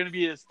he's ever going to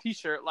be his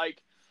t-shirt,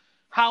 like,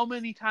 how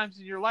many times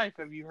in your life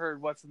have you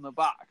heard what's in the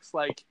box?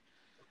 Like,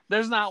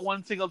 there's not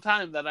one single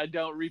time that I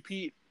don't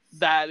repeat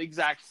that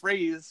exact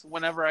phrase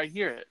whenever I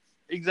hear it.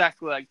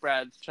 Exactly like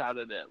Brad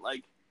shouted it.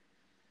 Like,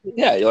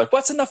 yeah, you're like,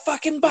 what's in the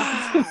fucking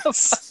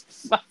box?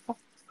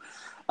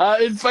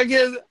 It's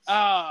fucking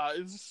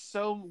it's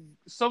so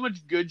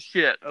much good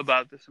shit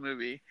about this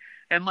movie,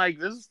 and like,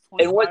 this is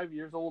 25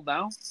 years old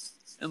now,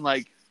 and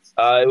like,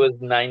 it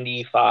was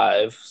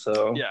 95,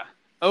 so yeah,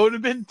 I would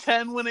have been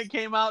 10 when it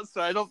came out,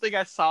 so I don't think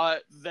I saw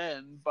it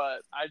then,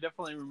 but I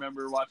definitely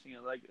remember watching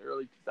it like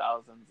early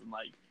 2000s, and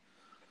like,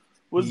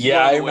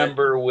 I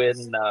remember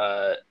when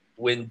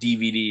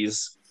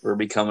DVDs were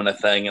becoming a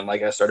thing, and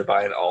like I started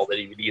buying all the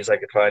DVDs I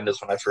could find.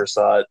 Is when I first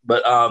saw it.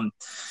 But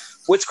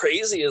what's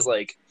crazy is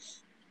like,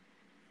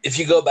 if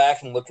you go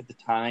back and look at the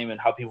time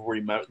and how people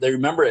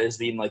remember it as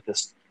being like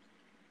this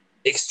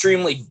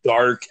extremely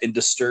dark and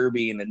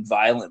disturbing and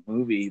violent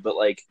movie. But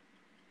like,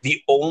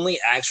 the only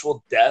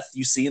actual death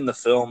you see in the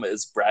film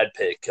is Brad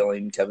Pitt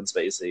killing Kevin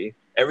Spacey.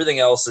 Everything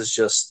else is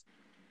just,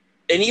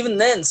 and even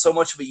then, so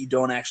much of it you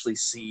don't actually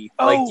see.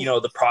 Oh. Like, you know,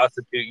 the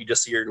prostitute, you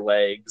just see her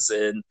legs,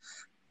 and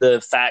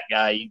the fat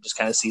guy, you just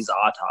kind of see his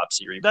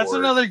autopsy report. That's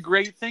another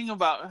great thing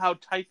about how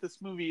tight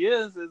this movie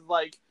is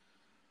like,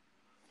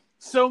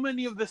 so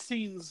many of the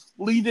scenes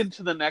lead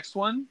into the next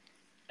one,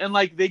 and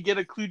like they get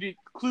a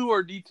clue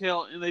or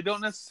detail, and they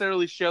don't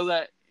necessarily show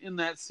that in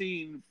that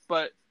scene,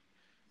 but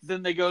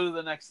then they go to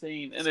the next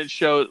scene, and it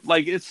shows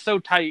like it's so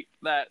tight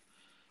that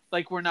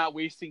like we're not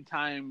wasting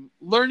time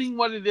learning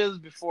what it is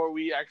before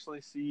we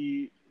actually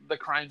see the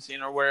crime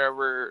scene or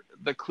wherever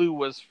the clue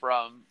was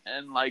from.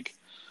 And like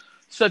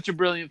such a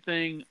brilliant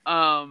thing.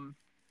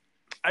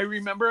 I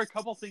remember a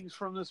couple things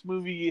from this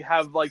movie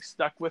have like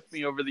stuck with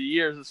me over the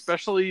years,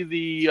 especially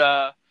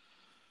the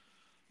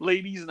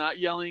ladies not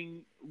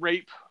yelling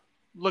rape,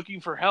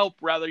 looking for help,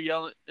 rather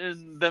yelling,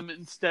 and them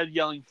instead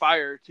yelling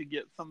fire to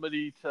get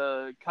somebody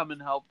to come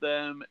and help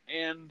them.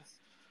 And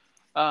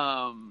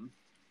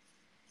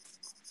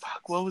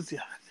what was the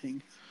other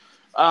thing?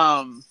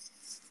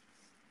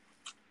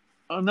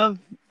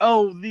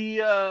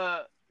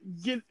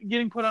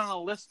 Getting put on a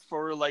list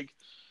for like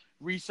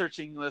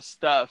researching this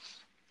stuff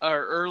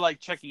or like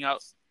checking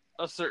out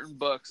a certain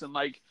books, and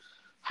like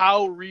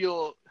how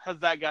real has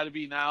that got to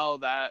be now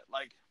that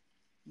like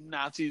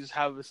Nazis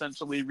have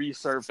essentially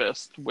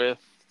resurfaced with.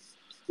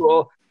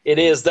 Well, it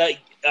is that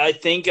I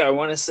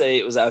want to say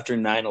it was after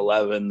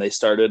 9/11 they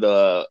started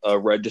a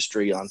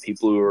registry on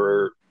people who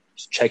were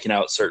checking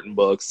out certain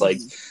books, like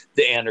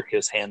the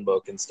Anarchist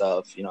Handbook and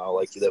stuff,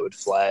 like that would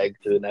flag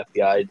to an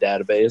FBI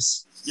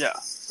database. Yeah,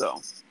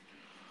 so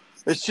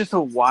it's just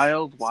a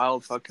wild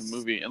fucking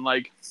movie. And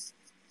like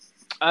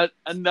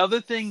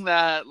another thing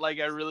that like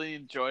I really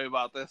enjoy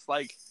about this,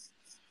 like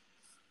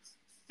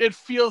it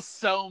feels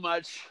so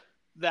much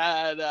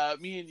that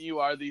me and you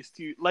are these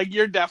two. Like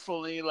you're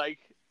definitely like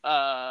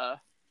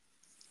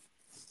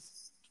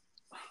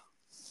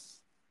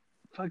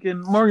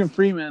fucking Morgan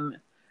Freeman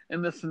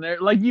in this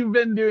scenario. Like you've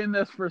been doing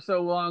this for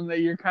so long that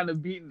you're kind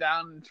of beaten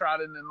down and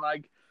trodden, and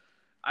like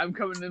I'm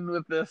coming in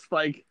with this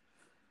like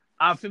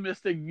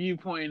optimistic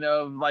viewpoint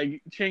of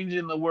like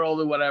changing the world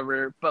or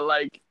whatever, but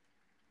like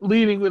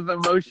leading with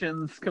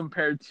emotions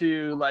compared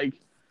to like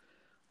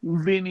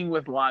leaning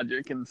with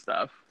logic and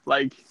stuff.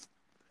 Like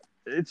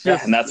it's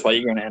just, and that's why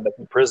you're gonna end up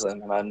in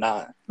prison, and I'm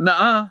not.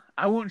 Nuh-uh,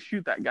 I won't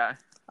shoot that guy.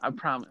 I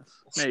promise.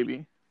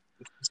 Maybe.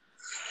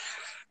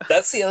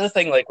 That's the other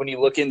thing. Like when you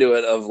look into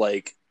it, of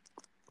like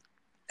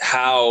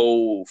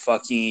how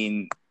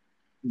fucking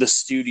the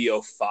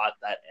studio fought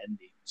that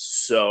ending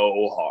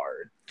so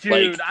hard.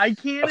 Dude, like, I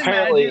can't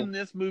imagine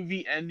this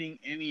movie ending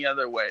any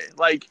other way.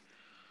 Like,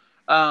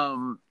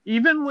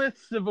 even with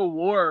Civil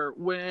War,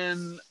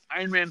 when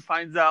Iron Man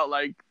finds out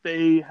like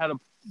they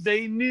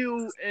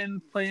knew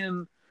and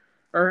planned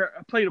or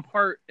played a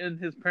part in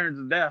his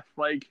parents' death,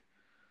 like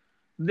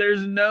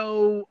there's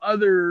no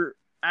other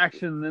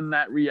action than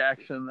that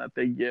reaction that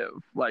they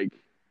give. Like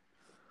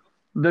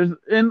there's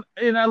and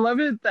I love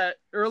it that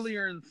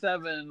earlier in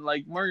 7,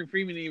 like Morgan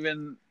Freeman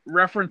even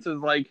references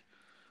like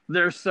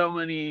there's so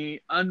many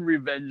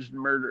unrevenged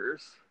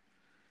murders,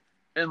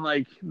 and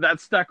like that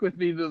stuck with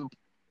me to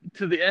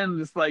the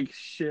end. It's like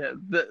shit,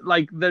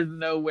 like there's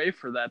no way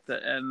for that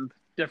to end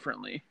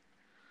differently.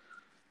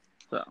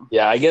 So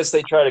yeah, I guess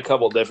they tried a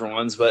couple different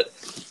ones, but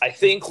I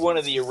think one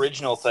of the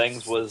original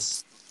things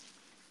was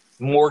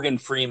Morgan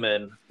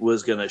Freeman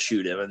was gonna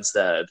shoot him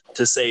instead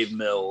to save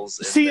Mills.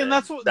 And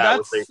that's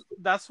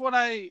what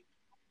I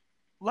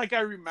like.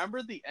 I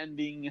remember the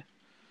ending.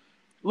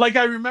 Like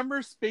I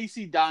remember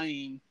Spacey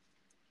dying,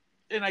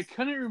 and I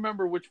couldn't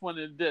remember which one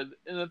it did.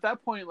 And at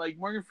that point, like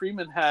Morgan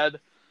Freeman had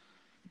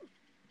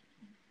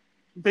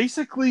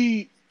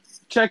basically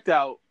checked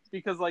out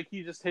because like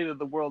he just hated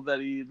the world that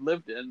he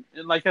lived in,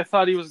 and like I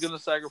thought he was gonna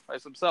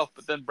sacrifice himself,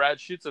 but then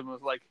Brad shoots him and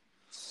was like,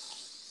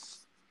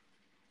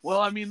 well,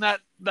 I mean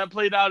that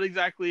played out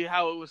exactly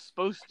how it was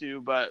supposed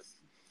to, but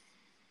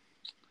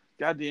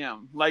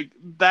goddamn, like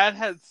that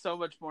had so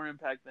much more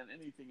impact than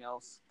anything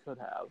else could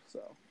have.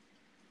 So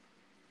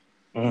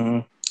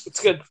it's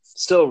good,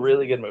 still a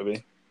really good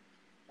movie.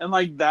 And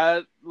like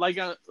that, like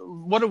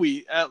what are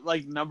we at,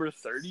 like number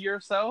 30 or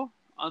so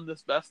on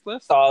this best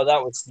list? Oh,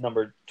 that was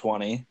number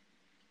 20.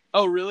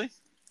 Oh, really?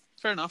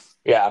 Fair enough.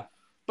 Yeah,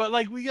 but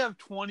like we have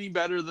 20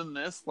 better than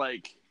this.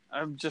 Like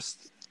I'm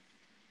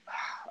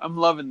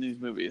loving these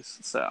movies,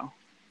 so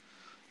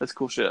that's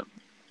cool shit.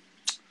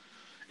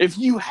 If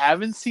you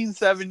haven't seen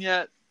 7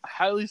 yet, I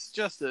highly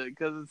suggest it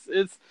because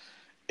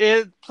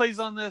it plays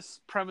on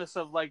this premise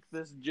of like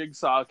this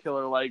jigsaw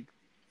killer, like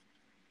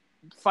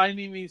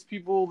finding these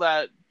people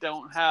that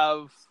don't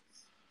have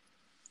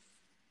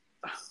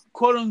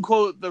quote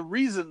unquote the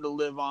reason to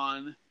live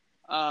on,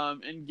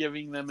 and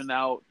giving them an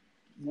out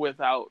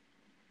without.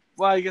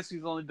 Well, I guess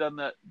he's only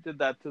did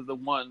that to the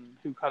one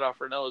who cut off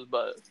her nose,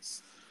 but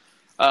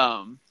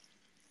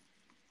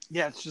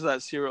yeah, it's just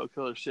that serial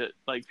killer shit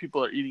like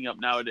people are eating up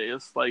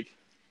nowadays. Like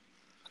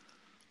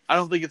I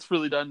don't think it's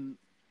really done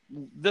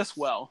this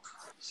well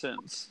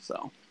since.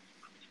 So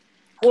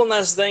well, and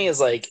that's the thing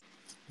is like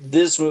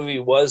this movie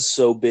was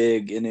so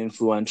big and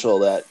influential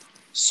that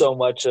so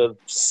much of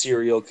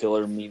serial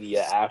killer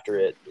media after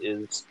it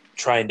is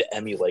trying to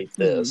emulate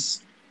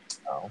this.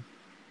 So.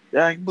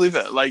 Yeah, I can believe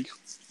it. Like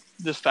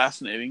just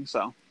fascinating.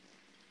 So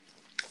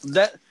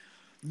that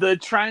the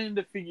trying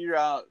to figure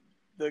out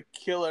the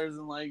killers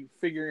and like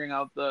figuring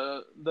out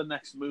the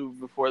next move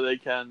before they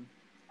can.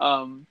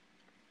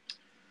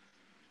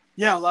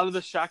 Yeah, a lot of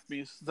this shocked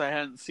me since I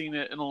hadn't seen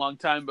it in a long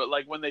time. But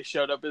like when they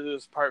showed up at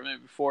his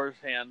apartment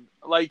beforehand,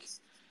 like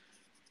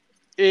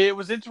it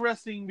was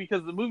interesting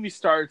because the movie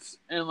starts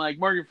and like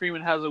Morgan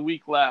Freeman has a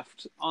week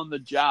left on the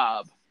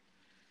job,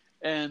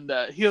 and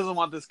he doesn't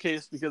want this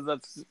case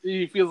because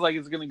he feels like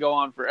it's going to go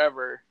on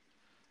forever.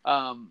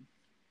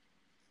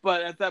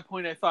 But at that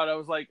point, I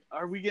was like,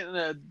 are we getting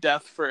a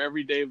death for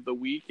every day of the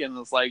week? And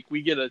it's like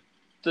we get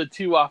the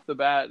 2 off the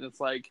bat, and it's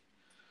like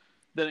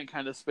then it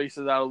kind of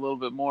spaces out a little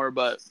bit more,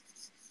 but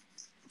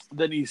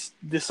then he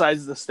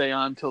decides to stay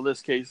on till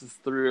this case is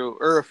through,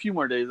 or a few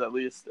more days at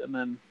least, and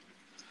then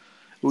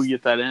we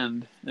get that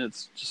end, and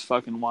it's just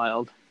fucking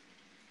wild.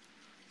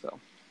 So,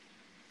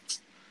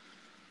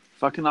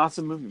 fucking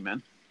awesome movie,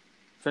 man.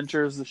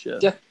 Fincher is the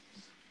shit. Yeah.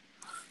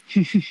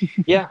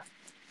 Yeah.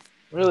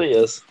 Really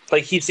is.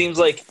 Like, he seems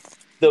like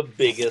the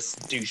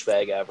biggest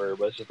douchebag ever,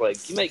 but it's just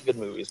like, you make good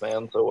movies,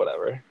 man, so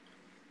whatever.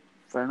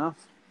 Fair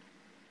enough.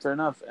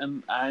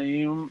 And I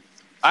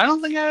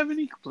don't think I have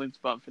any complaints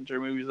about Fincher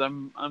movies.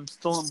 I'm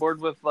still on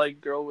board with like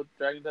Girl with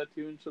Dragon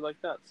Tattoo and shit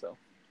like that. So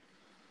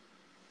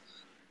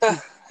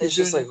it's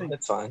just like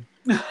it's fine.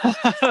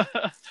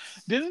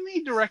 Didn't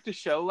he direct a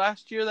show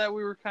last year that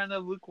we were kind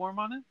of lukewarm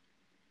on it?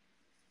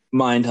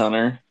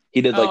 Mindhunter.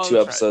 He did like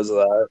 2 episodes of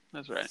that.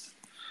 That's right.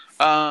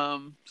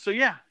 So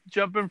yeah,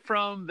 jumping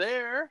from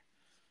there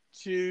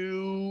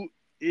to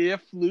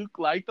if Luke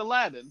liked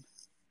Aladdin.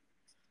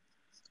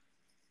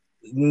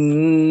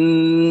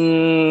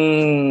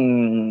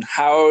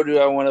 How do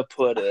I want to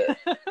put it?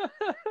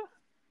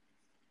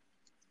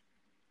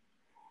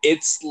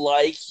 It's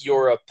like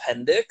your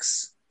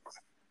appendix.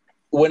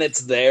 When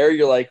it's there,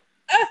 you're like,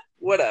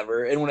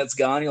 whatever. And when it's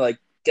gone, you're like,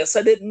 guess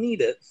I didn't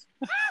need it.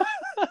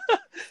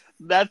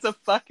 That's a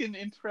fucking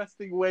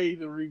interesting way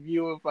to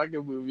review a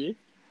fucking movie.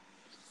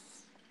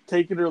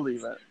 Take it or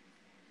leave it.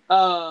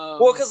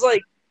 Well, because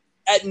like,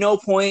 at no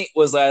point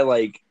was I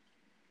like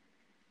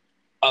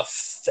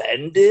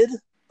offended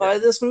by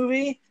this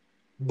movie,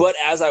 but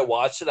as I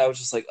watched it, I was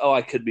just like, oh,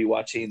 I could be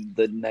watching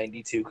the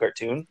 92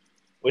 cartoon,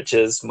 which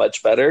is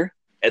much better,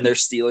 and they're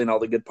stealing all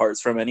the good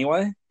parts from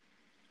anyway.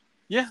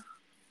 Yeah,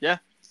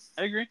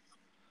 I agree.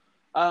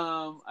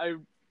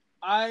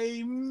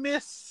 I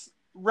miss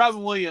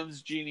Robin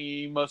Williams'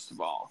 Genie most of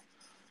all.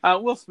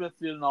 Will Smith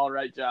did an all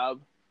right job.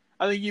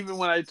 I think even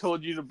when I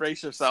told you to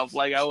brace yourself,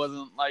 like I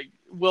wasn't like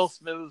Will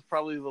Smith was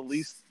probably the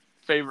least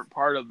favorite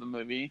part of the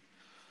movie.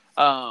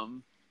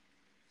 But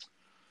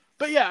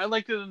yeah, I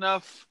liked it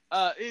enough.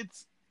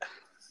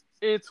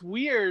 It's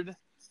weird.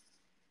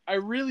 I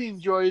really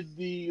enjoyed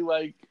the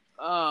like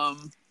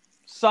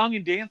song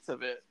and dance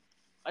of it.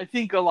 I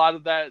think a lot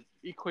of that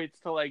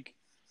equates to like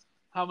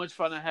how much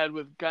fun I had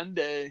with Gun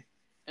Day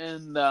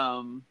and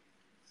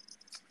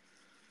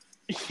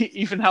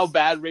even how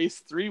bad Race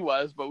 3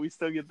 was, but we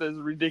still get those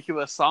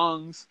ridiculous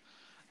songs.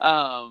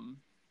 I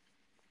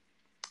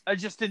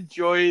just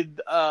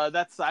enjoyed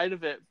that side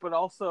of it, but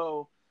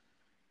also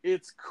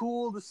it's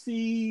cool to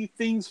see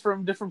things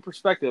from different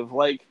perspective.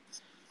 Like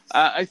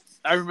I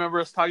remember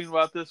us talking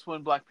about this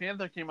when Black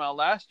Panther came out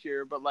last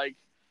year, but like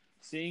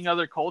seeing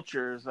other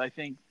cultures, I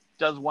think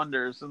does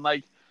wonders. And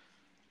like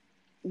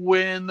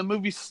when the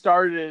movie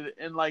started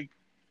and like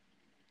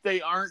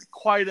they aren't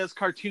quite as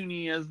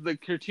cartoony as the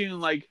cartoon,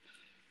 like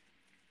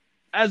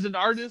as an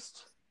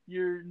artist,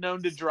 you're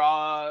known to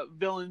draw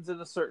villains in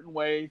a certain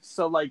way.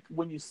 So like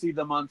when you see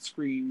them on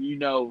screen, you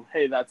know,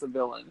 hey, that's a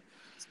villain.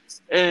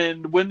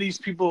 And when these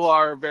people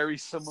are very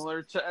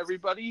similar to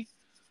everybody,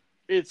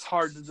 it's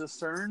hard to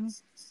discern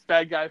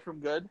bad guy from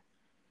good.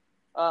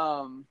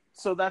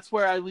 So that's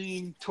where I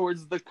lean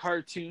towards the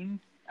cartoon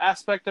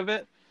aspect of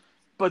it.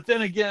 But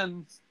then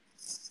again,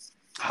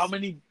 how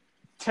many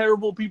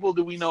terrible people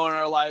do we know in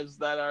our lives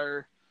that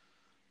are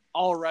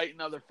all right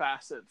in other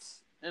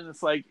facets? And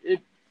it's like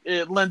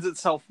it lends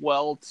itself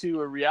well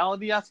to a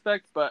reality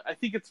aspect, but I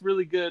think it's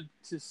really good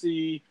to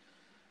see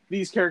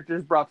these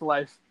characters brought to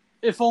life,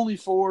 if only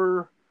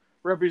for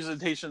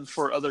representations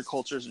for other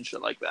cultures and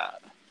shit like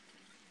that.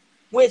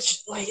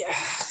 Which, like,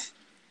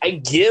 I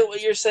get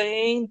what you're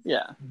saying.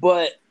 Yeah.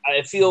 But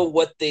I feel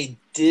what they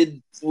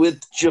did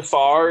with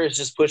Jafar is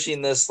just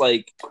pushing this,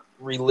 like,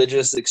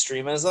 religious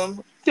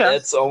extremism. Yeah.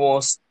 It's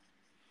almost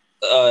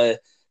a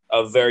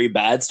very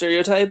bad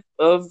stereotype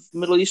of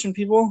Middle Eastern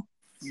people.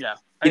 Yeah.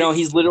 You know,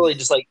 he's literally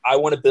just like, I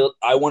want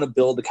to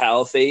build a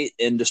caliphate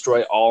and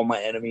destroy all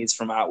my enemies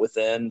from out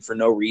within for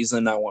no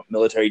reason. I want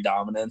military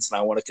dominance and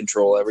I want to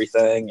control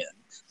everything. And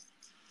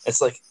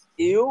it's like,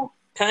 ew,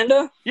 kind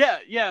of.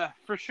 Yeah,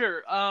 for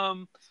sure.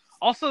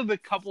 Also, the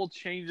couple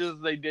changes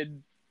they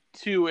did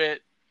to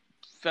it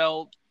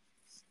felt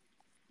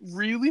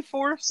really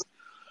forced,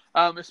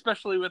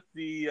 especially with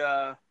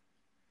the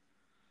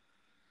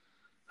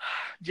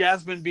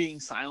Jasmine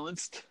being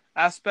silenced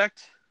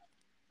aspect.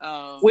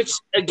 Which,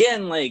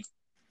 again, like,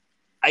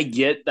 I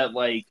get that,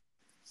 like,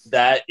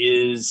 that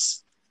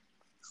is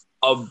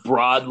a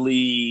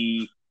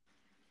broadly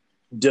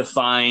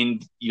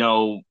defined, you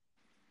know,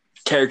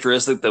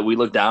 characteristic that we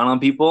look down on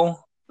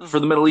people for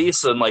the Middle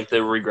East and like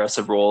the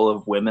regressive role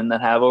of women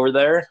that have over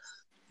there.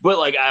 But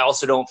like, I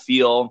also don't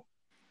feel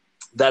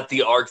that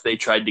the arc they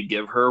tried to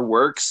give her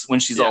works when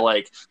she's all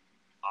like,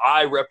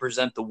 I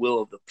represent the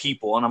will of the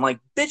people. And I'm like,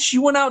 bitch,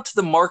 you went out to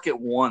the market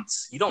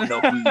once. You don't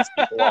know who these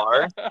people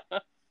are.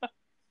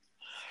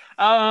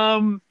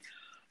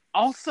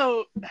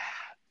 Also,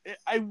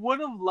 I would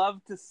have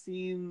loved to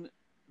seen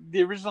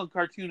the original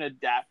cartoon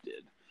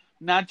adapted,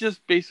 not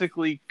just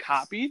basically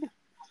copied.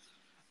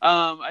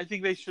 I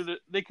think they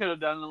could have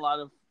done a lot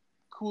of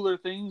cooler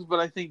things, but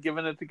I think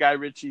giving it to Guy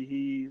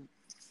Ritchie,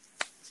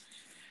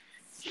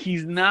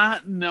 he's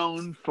not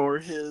known for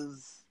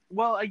his.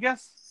 Well, I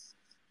guess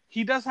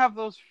he does have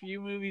those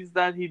few movies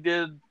that he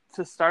did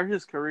to start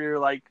his career,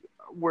 like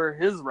were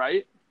his,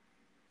 right?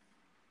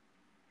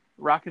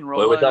 Rock and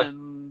Roll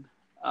and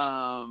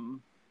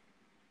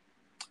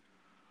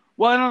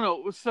well, I don't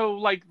know. So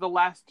like the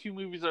last two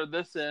movies are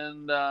this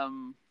and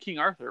King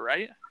Arthur,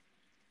 right?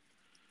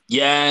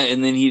 Yeah,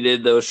 and then he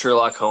did those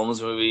Sherlock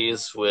Holmes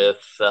movies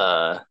with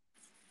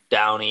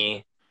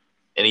Downey,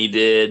 and he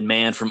did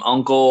Man from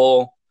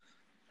U.N.C.L.E.,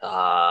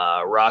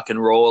 Rock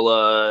and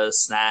Rolla,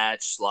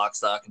 Snatch, Lock,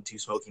 Stock, and Two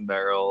Smoking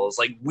Barrels.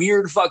 Like,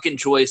 weird fucking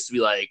choice to be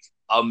like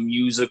a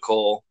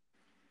musical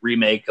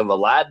remake of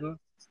Aladdin.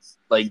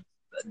 Like,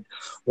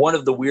 one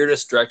of the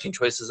weirdest directing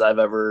choices I've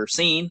ever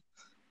seen.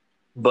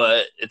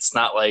 But it's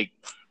not like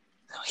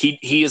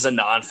he is a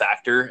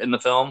non-factor in the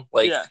film.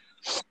 Like,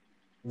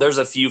 there's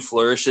a few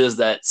flourishes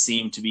that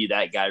seem to be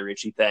that Guy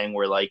Ritchie thing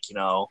where, like, you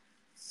know,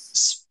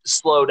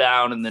 slow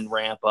down and then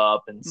ramp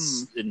up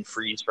and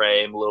freeze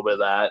frame, a little bit of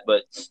that.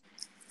 But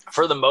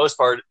for the most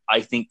part, I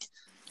think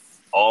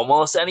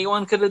almost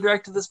anyone could have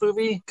directed this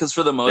movie because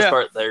for the most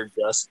part, they're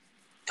just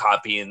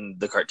copying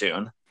the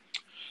cartoon.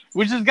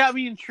 Which has got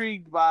me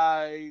intrigued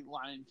by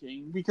Lion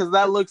King because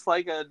that looks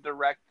like a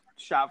direct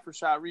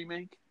shot-for-shot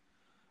remake.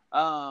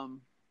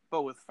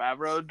 But with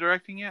Favreau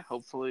directing it,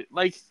 hopefully.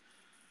 Like,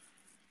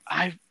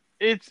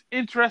 it's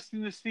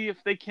interesting to see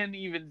if they can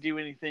even do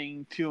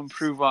anything to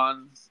improve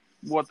on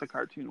what the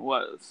cartoon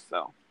was.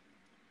 So,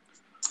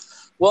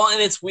 well,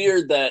 and it's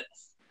weird that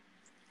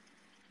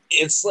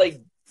it's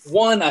like,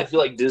 one, I feel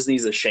like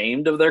Disney's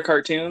ashamed of their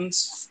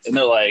cartoons, and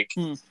they're like,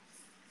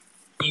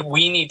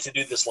 we need to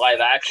do this live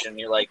action.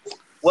 You're like,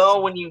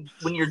 well, when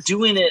you're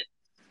doing it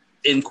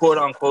in quote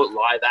unquote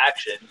live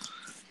action,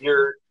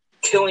 you're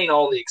killing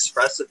all the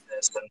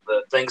expressiveness and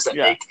the things that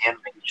make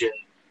animation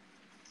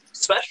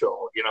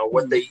special. You know,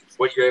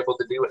 what you're able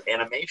to do with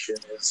animation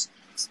is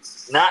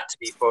not to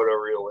be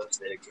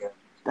photorealistic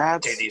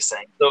and do these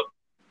things.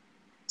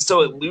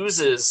 So it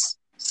loses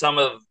some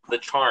of the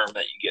charm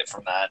that you get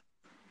from that.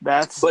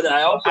 But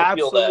I also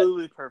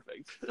absolutely feel that,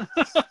 perfect.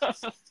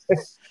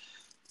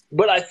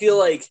 But I feel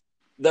like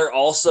they're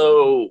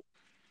also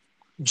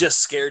just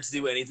scared to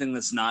do anything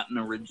that's not an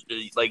original.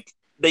 Like,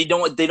 they don't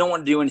want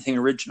to do anything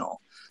original.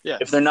 Yeah.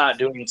 If they're not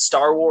doing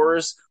Star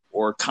Wars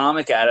or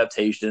comic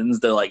adaptations,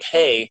 they're like,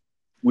 hey,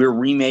 we're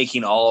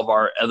remaking all of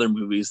our other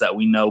movies that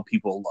we know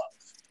people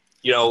love.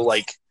 You know,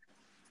 like,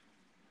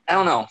 I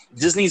don't know.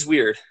 Disney's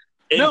weird.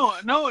 No.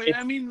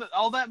 I mean,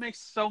 all that makes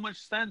so much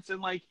sense.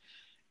 And, like,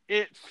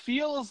 it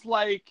feels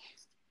like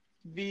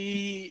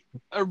the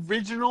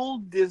original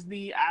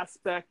Disney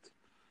aspect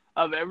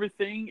of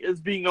everything is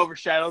being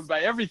overshadowed by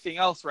everything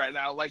else right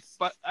now. Like,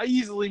 but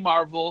easily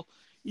Marvel,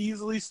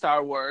 easily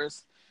Star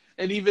Wars,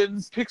 and even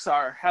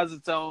Pixar has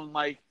its own,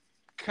 like,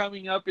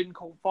 coming up in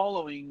cult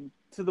following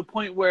to the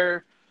point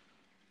where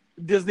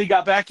Disney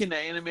got back into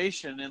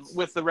animation and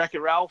with the Wreck-It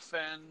Ralph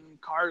and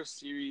Cars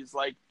series,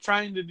 like,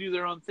 trying to do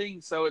their own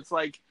thing. So it's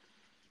like,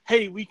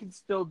 hey, we can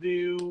still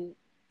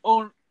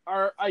own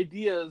our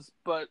ideas,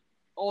 but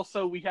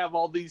also we have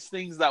all these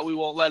things that we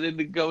won't let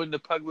go into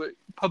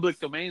public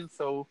domain.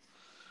 So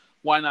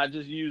why not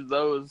just use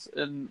those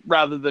and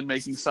rather than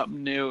making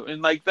something new?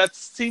 And like, that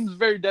seems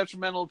very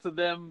detrimental to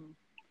them,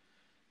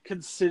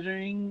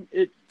 considering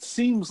it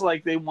seems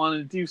like they want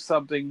to do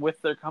something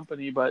with their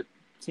company, but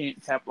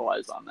can't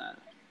capitalize on that.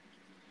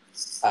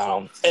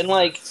 And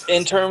like,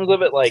 in terms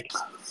of it, like,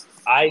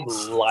 I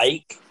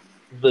like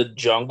the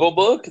Jungle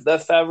Book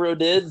that Favreau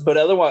did, but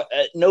otherwise,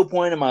 at no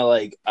point am I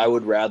like, I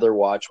would rather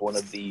watch one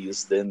of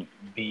these than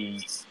the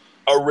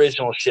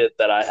original shit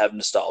that I have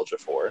nostalgia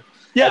for.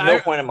 Yeah, at no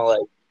point am I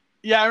like,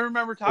 I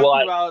remember talking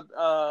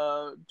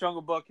about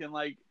Jungle Book, and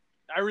like,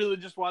 I really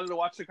just wanted to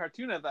watch the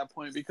cartoon at that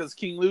point because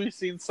King Louis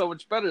seems so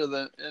much better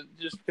than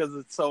just because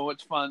it's so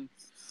much fun.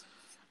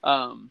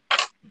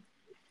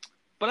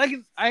 But I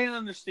can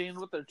understand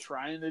what they're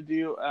trying to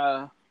do.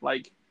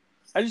 Like,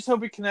 I just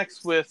hope it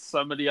connects with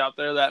somebody out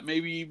there that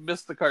maybe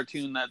missed the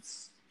cartoon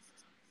that's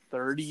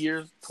 20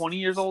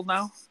 years old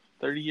now,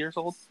 30 years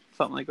old,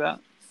 something like that.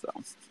 So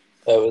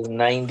that was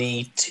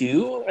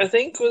 92, I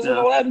think, was when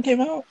Aladdin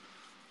came out.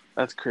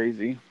 That's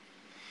crazy.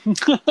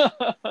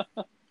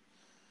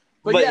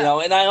 But you know,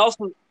 and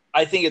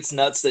I think it's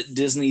nuts that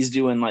Disney's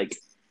doing like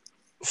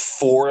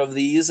 4 of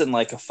these in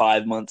like a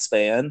 5-month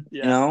span.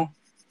 You know,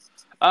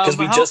 because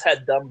we just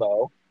had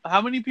Dumbo.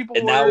 How many people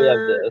And now we have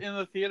were this. in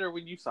the theater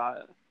when you saw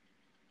it?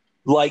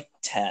 Like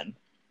 10.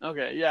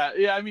 Okay, yeah.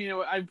 I mean,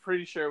 I'm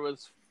pretty sure it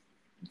was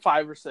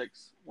 5 or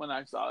 6 when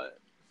I saw it.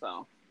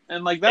 So,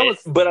 and like that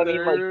was but I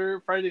mean,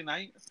 like, Friday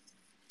night.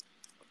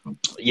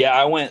 Yeah,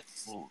 I went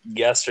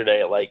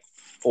yesterday at like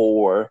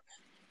 4,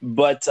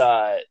 but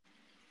I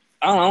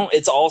don't know.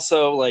 It's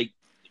also like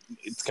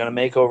it's gonna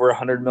make over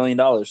 $100 million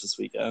this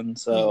weekend.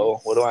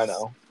 So what do I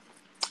know?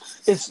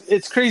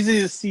 It's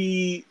crazy to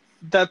see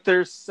that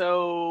they're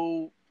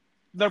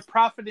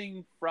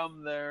profiting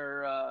from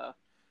their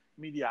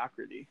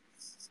mediocrity.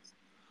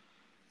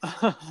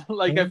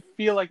 Like I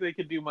feel like they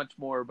could do much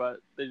more,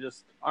 but they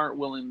just aren't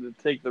willing to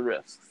take the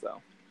risk.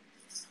 So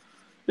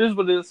it is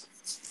what it is.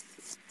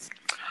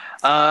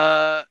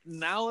 Now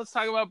let's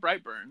talk about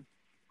Brightburn.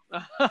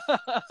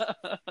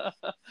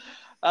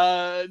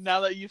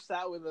 Now that you've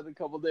sat with it a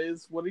couple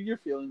days, what are your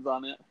feelings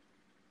on it?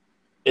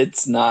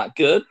 It's not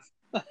good.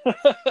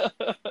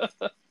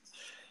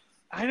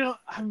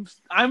 I'm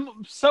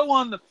so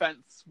on the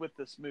fence with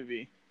this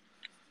movie.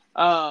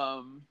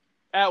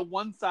 At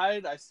one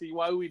side, I see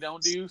why we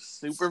don't do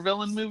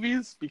supervillain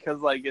movies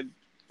because like it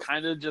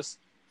kind of just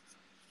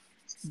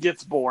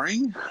gets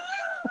boring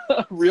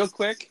real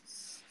quick.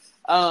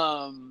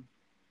 I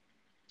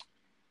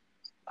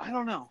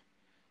don't know.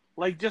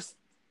 Like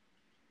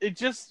it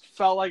just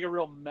felt like a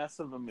real mess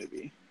of a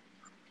movie.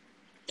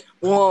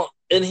 Well,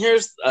 and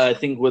here's I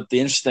think what the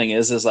interesting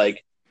is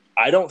like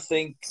I don't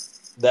think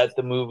that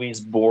the movie's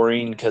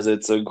boring because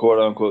it's a quote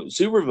unquote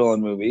supervillain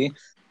movie.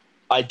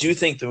 I do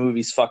think the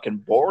movie's fucking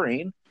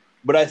boring,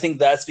 but I think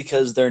that's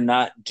because they're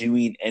not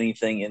doing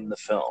anything in the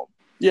film.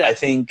 Yeah. I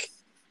think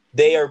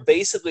they are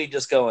basically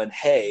just going,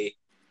 hey,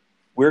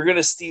 we're going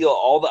to steal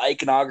all the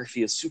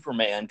iconography of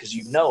Superman because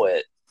you know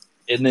it,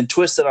 and then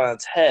twist it on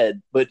its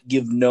head, but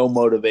give no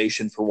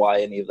motivation for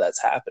why any of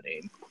that's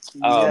happening.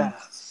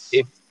 Yes.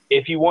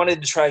 If you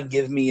wanted to try and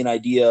give me an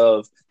idea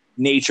of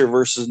nature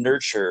versus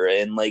nurture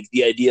and like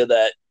the idea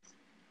that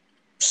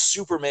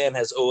Superman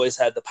has always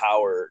had the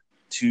power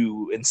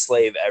to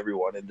enslave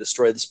everyone and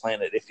destroy this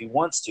planet if he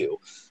wants to,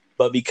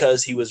 but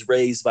because he was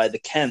raised by the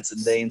Kents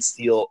and they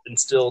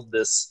instilled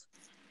this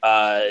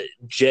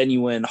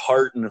genuine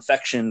heart and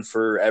affection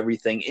for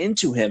everything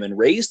into him and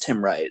raised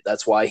him right,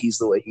 that's why he's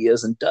the way he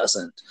is and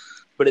doesn't.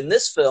 But in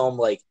this film,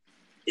 like,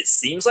 it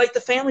seems like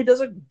the family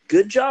does a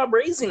good job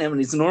raising him,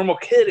 and he's a normal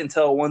kid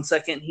until 1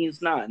 second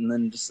he's not, and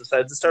then just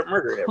decides to start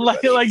murdering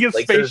everybody. like his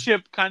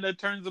spaceship kind of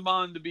turns him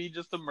on to be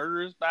just a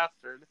murderous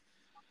bastard.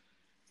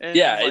 And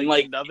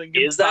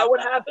is that what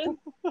happened?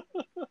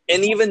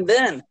 And even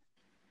then,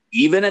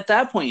 even at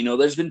that point,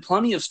 there's been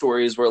plenty of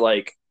stories where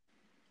like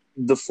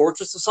the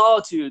Fortress of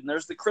Solitude and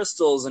there's the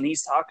crystals and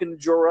he's talking to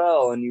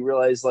Jor-El and you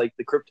realize like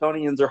the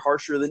Kryptonians are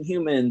harsher than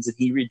humans and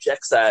he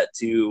rejects that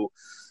to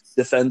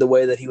defend the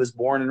way that he was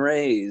born and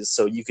raised.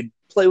 So you could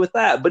play with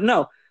that. But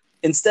no,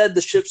 instead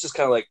the ship's just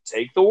kind of like,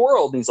 take the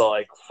world. And he's all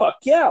like, fuck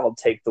yeah, I'll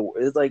take the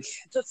world. Like,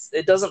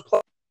 it doesn't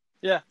play.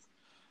 Yeah.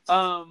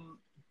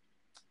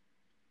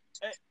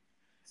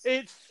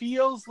 It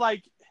feels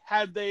like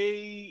had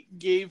they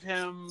gave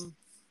him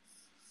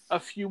a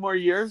few more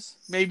years,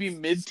 maybe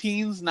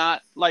mid-teens,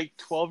 not like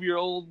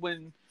 12-year-old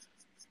when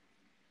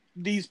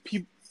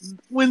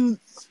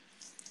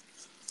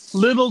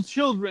little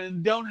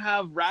children don't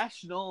have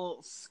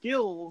rational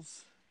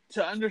skills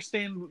to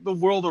understand the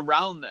world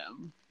around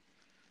them,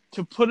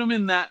 to put him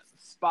in that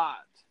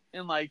spot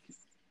and like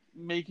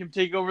make him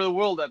take over the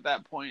world at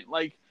that point.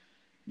 Like,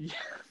 yeah,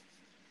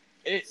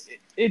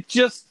 it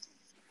just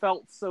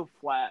felt so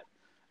flat.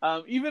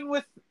 Even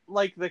with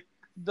like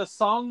the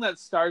song that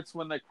starts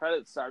when the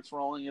credit starts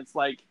rolling, it's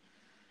like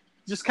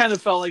just kind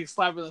of felt like a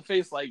slap in the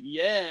face. Like,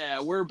 yeah,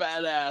 we're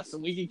badass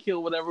and we can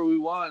kill whatever we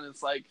want.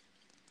 It's like,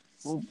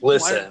 well,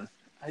 listen,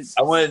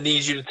 I want to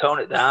need you to tone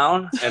it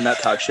down and not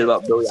talk shit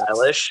about Billie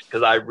Eilish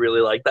because I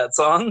really like that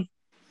song.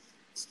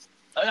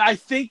 I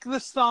think the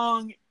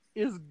song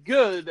is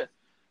good,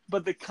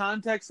 but the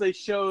context they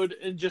showed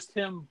and just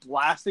him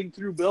blasting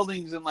through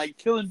buildings and like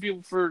killing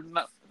people for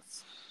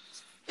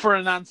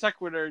a non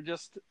sequitur,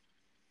 just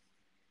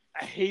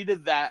I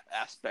hated that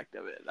aspect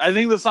of it. I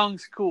think the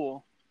song's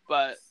cool,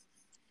 but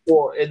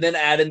and then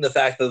add in the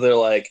fact that they're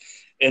like,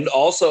 and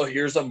also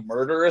here's a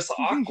murderous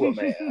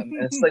Aquaman.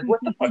 And it's like, what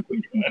the fuck are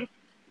we doing?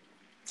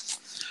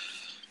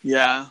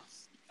 Yeah.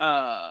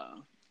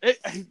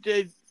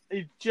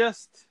 It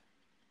just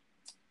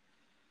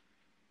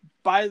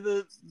by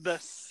the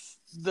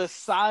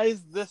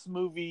size this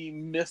movie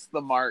missed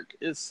the mark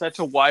is such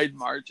a wide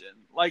margin.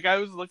 Like I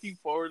was looking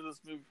forward to this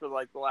movie for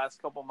like the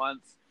last couple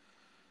months.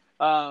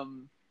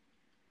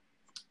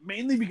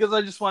 Mainly because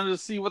I just wanted to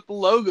see what the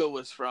logo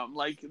was from.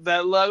 Like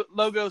that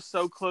logo is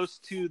so close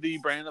to the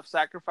brand of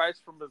sacrifice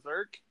from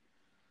Berserk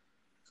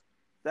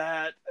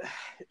that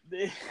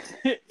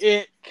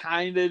it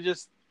kind of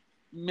just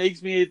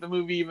makes me hate the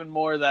movie even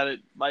more. That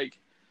it like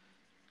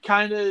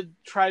kind of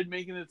tried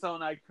making its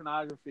own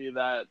iconography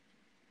that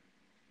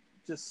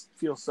just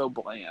feels so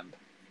bland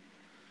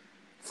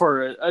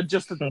for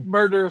just a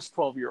murderous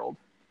 12-year-old.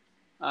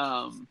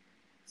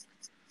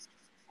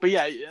 But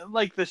yeah,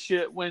 like the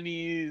shit when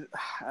he,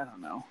 I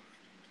don't know.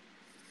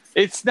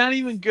 It's not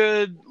even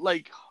good,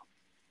 like,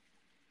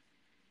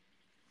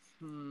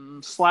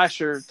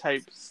 slasher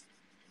types.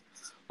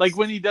 Like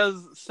when he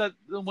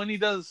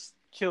does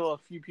kill a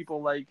few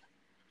people, like,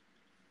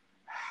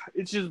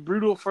 it's just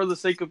brutal for the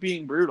sake of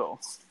being brutal.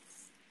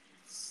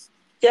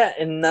 Yeah,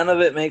 and none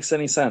of it makes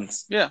any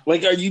sense. Yeah.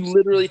 Like, are you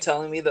literally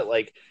telling me that,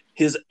 like,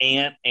 his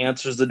aunt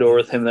answers the door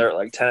with him there at,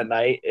 like, 10 at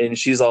night, and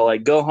she's all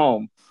like, go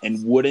home,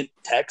 and wouldn't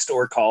text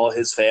or call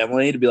his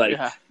family to be like,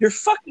 your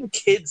fucking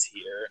kid's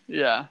here.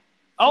 Yeah.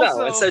 Also,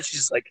 no, instead she's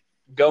just like,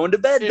 going to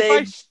bed,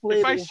 babe.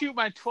 If I shoot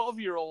my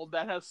 12-year-old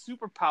that has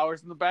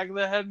superpowers in the back of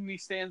the head and he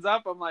stands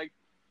up, I'm like,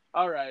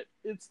 all right,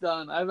 it's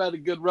done. I've had a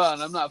good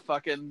run. I'm not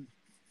fucking...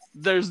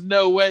 There's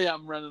no way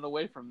I'm running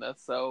away from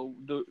this, so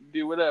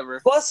do whatever.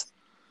 Plus,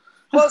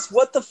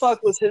 what the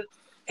fuck was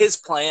his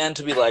plan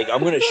to be like,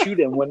 I'm going to shoot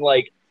him when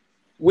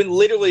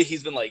literally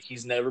he's been like,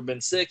 he's never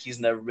been sick, he's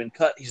never been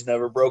cut, he's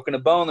never broken a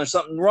bone, there's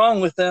something wrong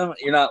with him.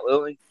 You're not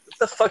like, what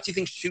the fuck do you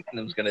think shooting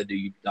him's going to do,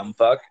 you dumb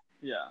fuck?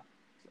 Yeah.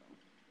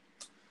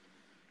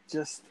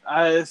 So,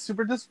 I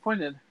super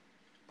disappointed.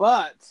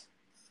 But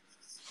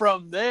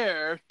from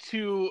there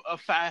to a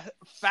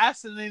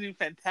fascinating,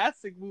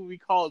 fantastic movie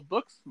called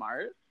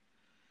Booksmart.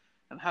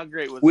 And how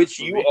great was Which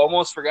you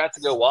almost forgot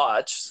to go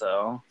watch,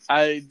 so.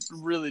 I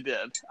really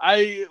did.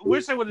 I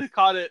wish I would have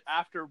caught it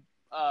after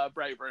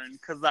Brightburn,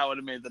 because that would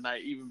have made the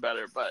night even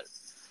better. But,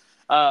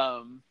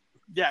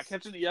 yeah,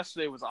 catching it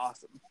yesterday was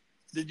awesome.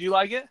 Did you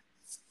like it?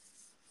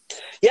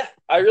 Yeah,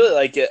 I really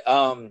like it.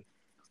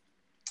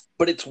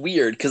 But it's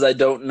weird, because I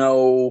don't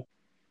know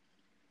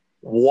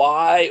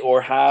why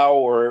or how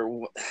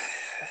or...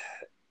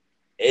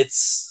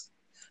 It's...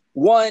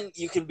 One,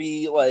 you can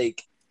be,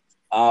 like...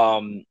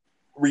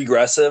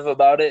 regressive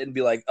about it and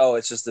be like, oh,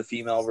 it's just the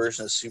female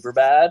version of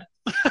Superbad.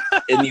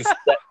 And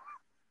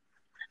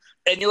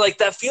you're like,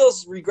 that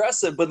feels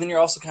regressive, but then you're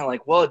also kind of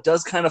like, well, it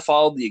does kind of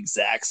follow the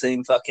exact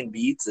same fucking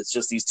beats. It's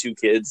just these two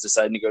kids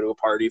deciding to go to a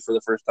party for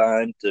the first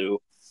time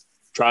to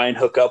try and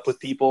hook up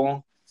with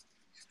people.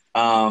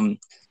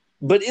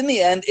 But in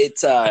the end,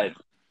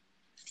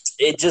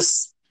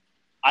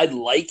 I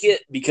like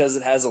it because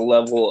it has a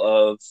level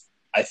of,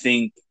 I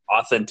think,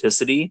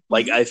 authenticity.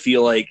 Like, I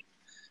feel like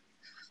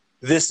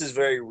this is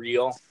very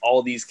real.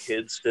 All these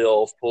kids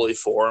feel fully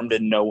formed,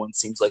 and no one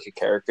seems like a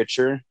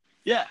caricature.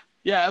 Yeah,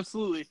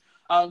 absolutely.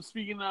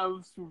 Speaking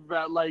of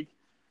Superbad, like,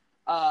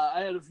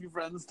 I had a few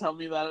friends tell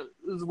me that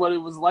is what it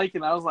was like,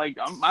 and I was like,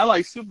 I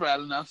like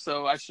Superbad enough,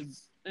 so I should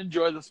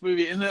enjoy this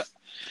movie. And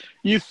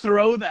you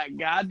throw that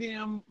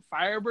goddamn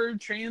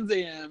Firebird Trans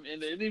Am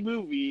in any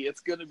movie,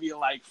 it's gonna be a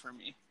like for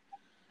me.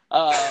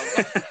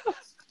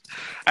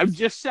 I'm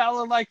just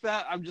shallow like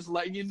that. I'm just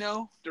letting you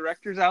know,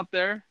 directors out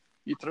there.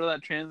 You throw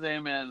that Trans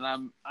Am in,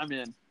 and I'm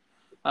in.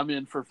 I'm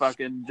in for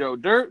fucking Joe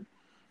Dirt.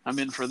 I'm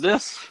in for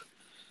this.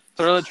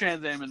 Throw the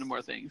Trans Am into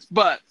more things.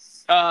 But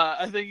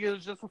I think it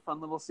was just a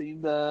fun little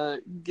scene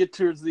to get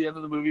towards the end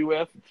of the movie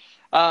with.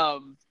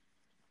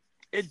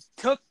 It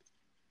took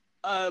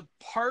a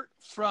part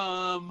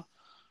from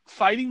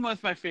Fighting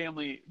with My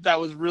Family that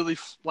was really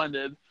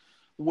splendid,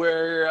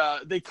 where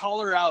they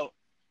call her out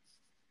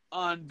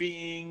on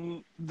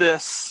being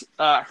this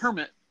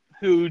hermit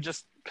who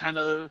just kind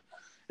of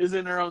is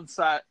in her own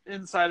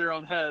inside her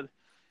own head,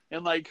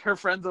 and like her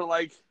friends are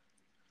like,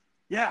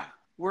 yeah,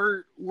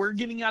 we're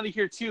getting out of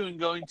here too and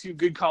going to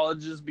good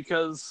colleges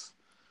because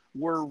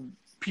we're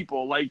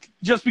people. Like,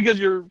 just because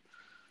you're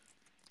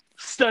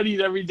studied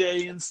every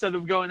day instead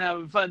of going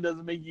having fun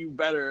doesn't make you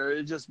better.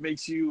 It just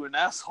makes you an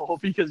asshole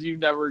because you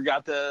never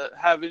got to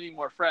have any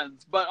more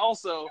friends. But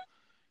also,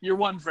 your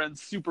one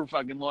friend's super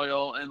fucking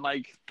loyal, and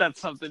like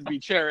that's something to be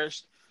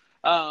cherished.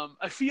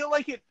 I feel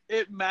like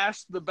it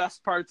mashed the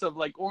best parts of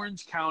like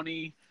Orange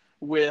County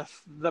with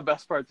the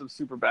best parts of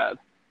Superbad,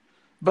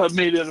 but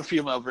made it a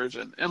female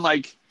version. And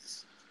like,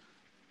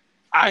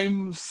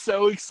 I'm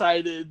so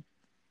excited.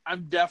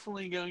 I'm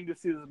definitely going to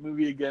see this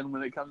movie again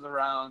when it comes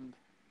around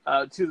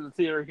to the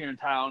theater here in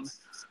town,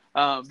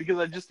 because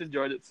I just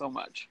enjoyed it so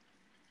much.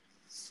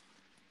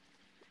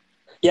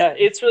 Yeah,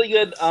 it's really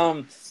good.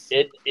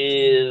 It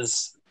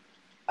is.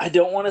 I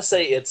don't want to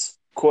say it's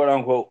quote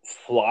unquote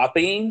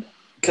flopping,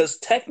 because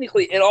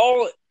technically, it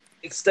all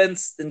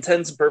intents and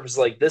purposes,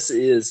 like, this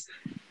is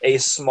a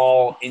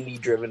small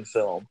indie-driven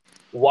film.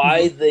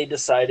 Why they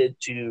decided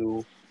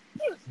to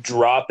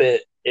drop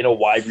it in a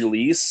wide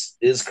release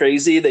is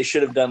crazy. They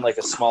should have done like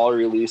a smaller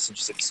release and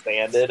just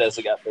expanded as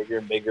it got bigger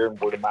and bigger and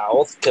word of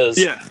mouth.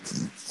 Because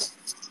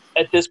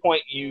at this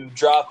point, you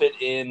drop it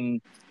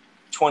in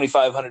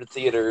 2,500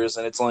 theaters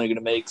and it's only going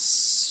to make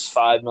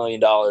 $5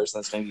 million, and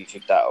it's going to get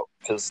kicked out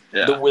because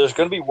there's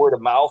going to be word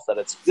of mouth that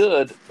it's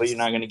good, but you're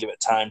not going to give it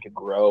time to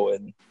grow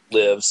and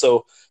live.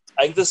 So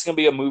I think this is going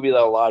to be a movie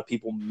that a lot of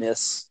people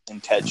miss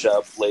and catch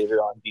up later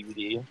on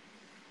DVD.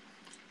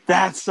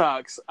 That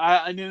sucks.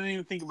 I didn't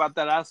even think about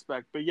that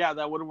aspect, but yeah,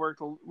 that would have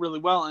worked really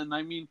well. And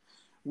I mean,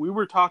 we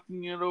were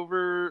talking it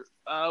over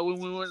when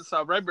we went and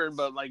saw Brightburn,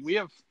 but like, we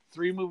have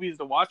 3 movies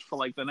to watch for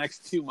like the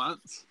next 2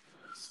 months.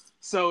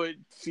 So it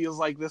feels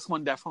like this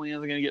one definitely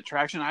isn't going to get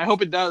traction. I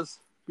hope it does,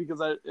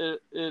 because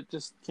it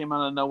just came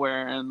out of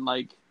nowhere, and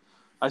like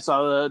I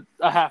saw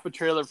a half a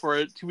trailer for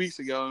it 2 weeks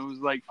ago and was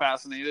like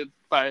fascinated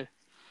by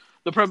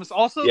the premise.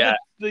 Also,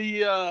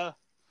 the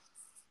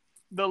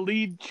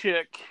lead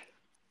chick,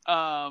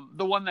 the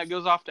one that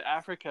goes off to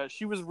Africa,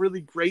 she was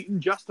really great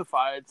and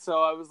Justified.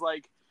 So I was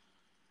like,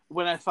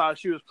 when I saw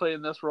she was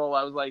playing this role,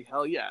 I was like,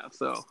 hell yeah!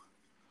 So.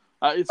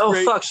 It's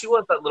great. Fuck! She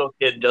was that little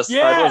kid in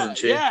Justified, wasn't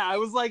she? Yeah. I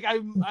was like,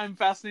 I'm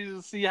fascinated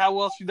to see how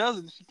well she does,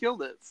 and she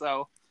killed it.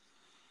 So,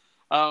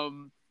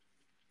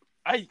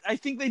 I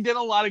think they did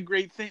a lot of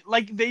great things.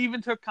 Like they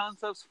even took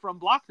concepts from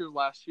Blockers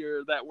last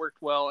year that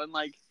worked well, and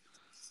like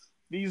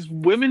these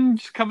women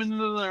just coming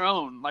into their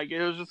own. Like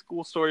it was just a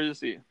cool story to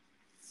see.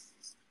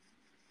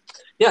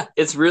 Yeah,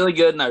 it's really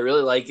good, and I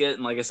really like it.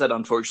 And like I said,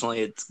 unfortunately,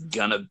 it's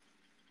gonna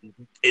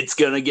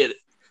get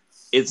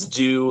its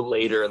due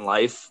later in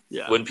life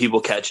when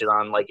people catch it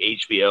on like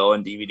HBO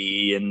and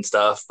DVD and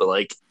stuff. But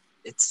like,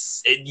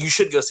 you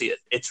should go see it.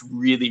 It's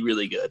really,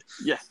 really good.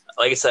 Yeah.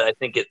 Like I said, I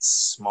think it's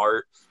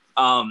smart.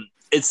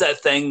 It's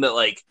that thing that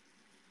like,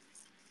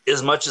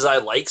 as much as I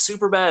like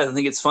Superbad, I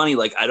think it's funny.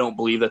 Like, I don't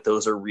believe that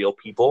those are real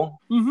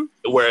people. Mm-hmm.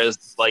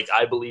 Whereas like,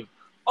 I believe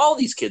all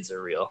these kids are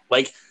real.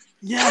 Like,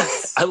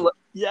 yes.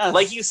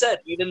 Like you said,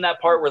 even that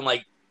part where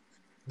like,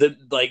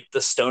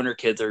 the stoner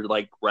kids are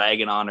like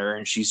ragging on her,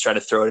 and she's trying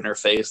to throw it in her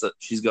face that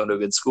she's going to a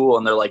good school,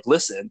 and they're like,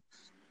 listen,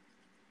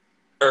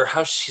 or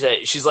how she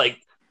say, she's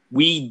like,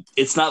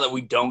 it's not that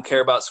we don't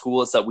care about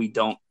school, it's that we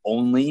don't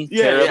only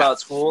care about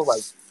school.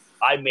 Like,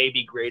 I may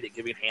be great at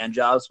giving hand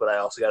jobs, but I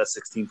also got a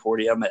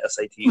 1640 on my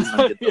SATs,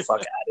 and I get the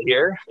fuck out of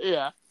here.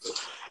 Yeah.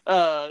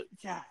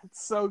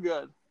 It's so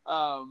good.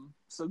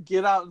 So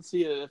get out and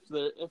see it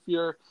if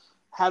you're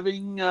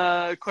having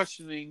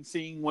questioning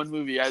seeing one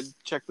movie. I'd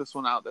check this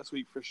one out this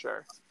week for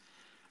sure.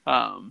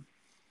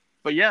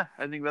 But yeah,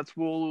 I think that's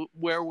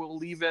where we'll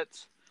leave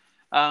it.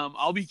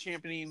 I'll be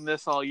championing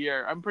this all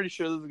year. I'm pretty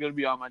sure this is going to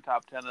be on my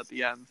top 10 at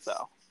the end.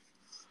 So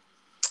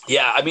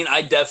yeah, I mean,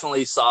 I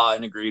definitely saw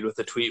and agreed with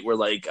the tweet where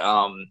like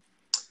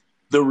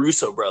the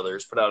Russo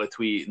brothers put out a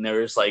tweet, and they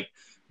were just like,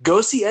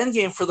 go see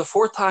Endgame for the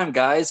 4th time,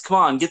 guys. Come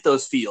on, get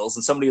those feels.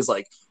 And somebody was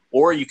like,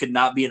 or you could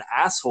not be an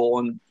asshole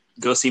and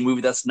go see a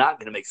movie that's not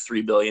going to make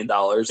 $3 billion,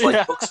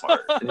 like Booksmart.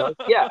 And like,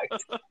 yeah.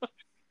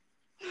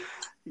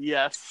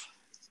 Yes,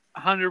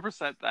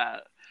 100%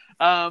 that.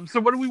 So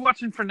what are we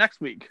watching for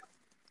next week?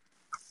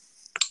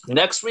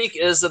 Next week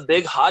is a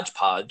big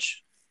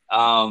hodgepodge.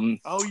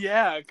 Oh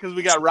yeah, because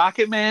we got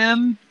Rocket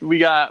Man, we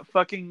got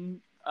fucking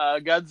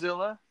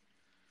Godzilla,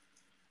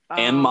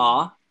 and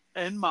Ma.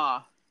 And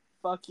Ma.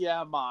 Fuck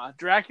yeah, Ma.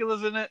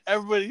 Dracula's in it.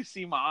 Everybody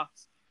see Ma.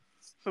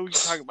 So we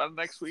can talk about it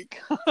next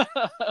week.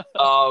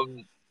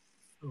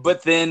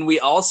 But then we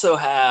also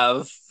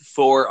have,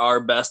 for our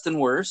best and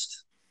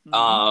worst,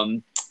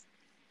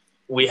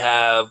 we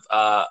have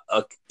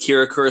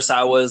Akira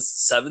Kurosawa's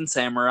Seven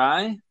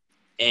Samurai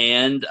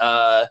and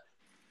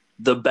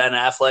the Ben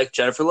Affleck,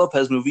 Jennifer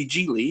Lopez movie,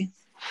 Geely.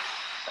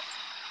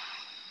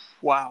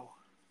 Wow.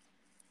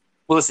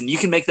 Well, listen, you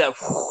can make that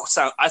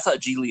sound. I saw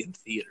Geely in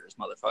theaters,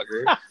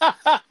 motherfucker.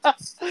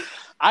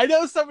 I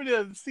know somebody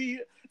that see.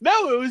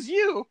 No, it was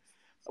you.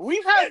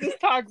 We've had this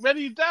talk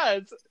many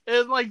times,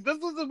 and like this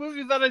was a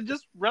movie that I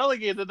just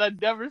relegated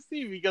I'd never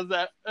see because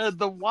that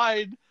the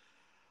wide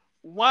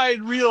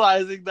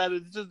realizing that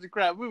it's just a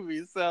crap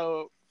movie.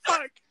 So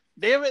fuck,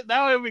 damn it!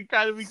 Now I'm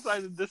kind of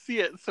excited to see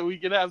it so we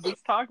can have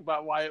this talk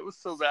about why it was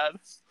so bad.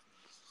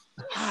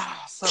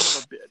 Son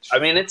of a bitch. I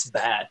mean, it's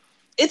bad.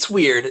 It's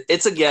weird.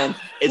 It's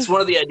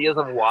one of the ideas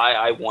of why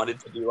I wanted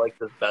to do like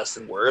the best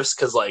and worst,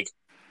 because like,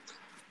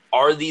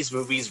 are these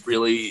movies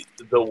really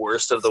the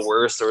worst of the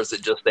worst, or is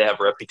it just they have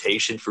a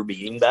reputation for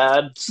being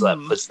bad, so that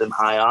puts them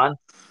high on?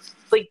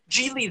 Like,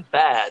 Geely's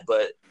bad,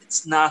 but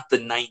it's not the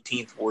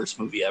 19th worst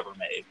movie ever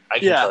made. I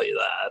can tell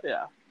you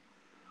that.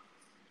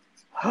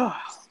 Yeah.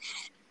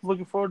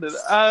 Looking forward to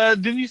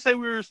that. Didn't you say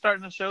we were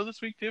starting a show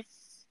this week, too?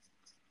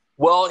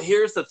 Well,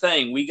 here's the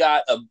thing. We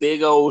got a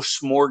big old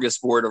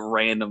smorgasbord of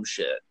random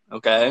shit,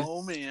 okay?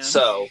 Oh, man.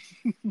 So,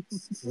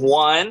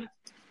 one,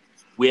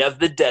 we have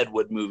the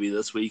Deadwood movie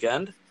this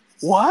weekend.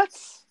 What?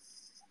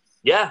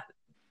 Yeah.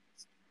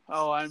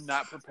 Oh, I'm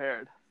not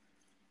prepared.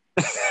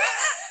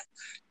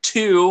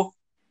 2,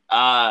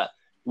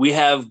 we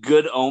have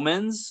Good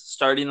Omens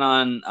starting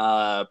on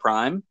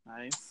Prime.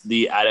 Nice.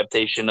 The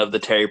adaptation of the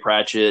Terry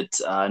Pratchett,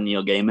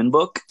 Neil Gaiman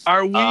book.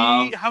 Are we?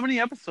 How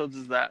many episodes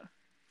is that?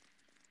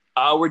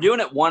 We're doing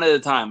it one at a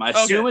time. I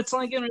assume it's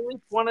only getting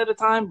released one at a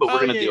time, but we're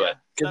going to do it.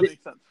 That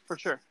makes sense, for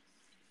sure.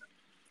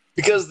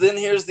 Because then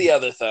here's the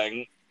other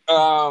thing.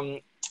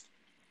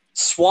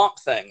 Swamp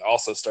Thing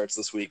also starts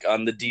this week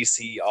on the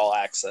DC All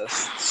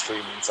Access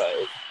streaming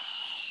site.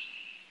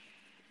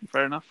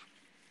 Fair enough.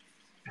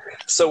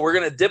 So we're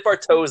going to dip our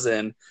toes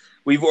in.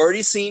 We've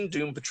already seen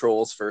Doom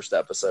Patrol's first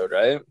episode,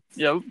 right?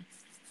 Yep.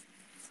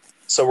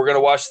 So we're going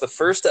to watch the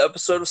first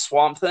episode of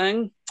Swamp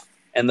Thing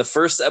and the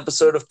first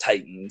episode of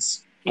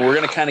Titans. We're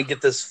going to kind of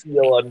get this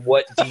feel on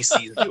what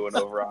DC is doing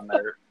over on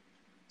their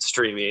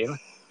streaming.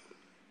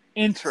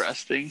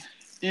 Interesting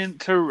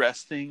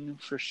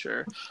for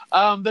sure.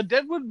 The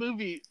Deadwood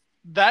movie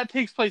that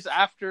takes place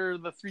after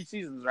the 3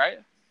 seasons, right?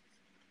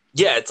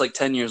 Yeah, it's like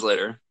 10 years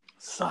later.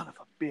 Son of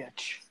a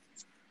bitch!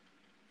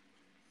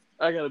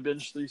 I gotta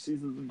binge 3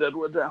 seasons of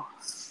Deadwood now.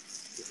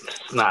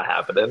 It's not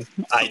happening.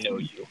 I know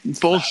you.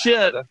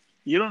 Bullshit!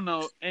 You don't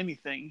know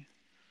anything.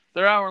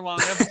 They're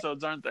hour-long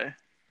episodes, aren't they?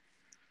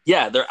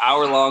 Yeah, they're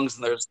hour-longs,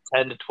 and there's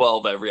 10 to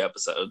 12 every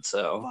episode,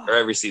 or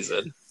every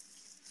season.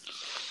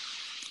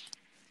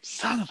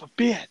 Son of a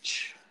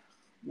bitch!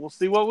 We'll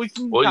see what we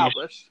can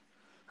accomplish.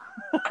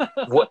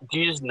 What do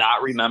you just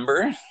not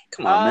remember?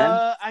 Come on,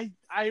 man.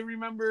 I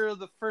remember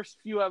the first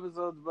few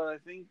episodes, but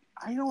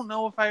I don't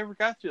know if I ever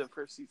got through the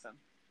first season.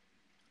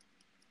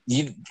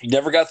 You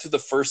never got through the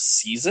first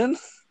season?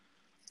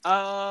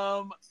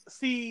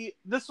 See,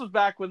 this was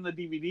back when the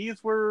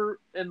DVDs were,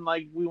 and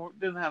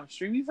didn't have a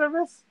streaming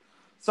service,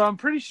 so I'm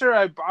pretty sure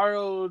I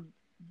borrowed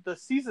the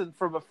season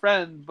from a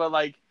friend,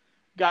 but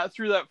got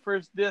through that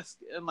first disc,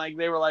 and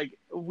they were like,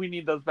 "We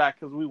need those back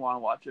because we want to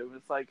watch it."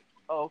 It's like,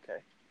 oh, okay,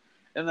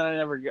 and then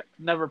I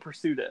never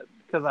pursued it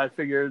because I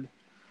figured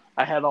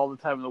I had all the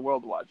time in the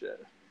world to watch it.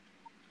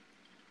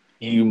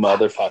 You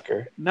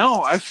motherfucker!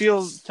 No, I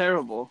feel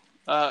terrible.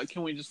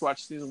 Can we just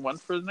watch season 1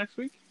 for the next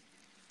week?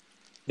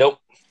 Nope.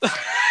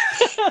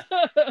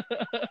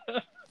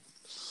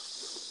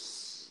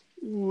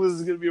 Ooh, this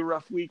is gonna be a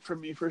rough week for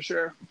me for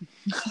sure.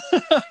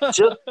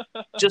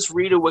 just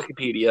read a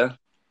Wikipedia.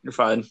 You're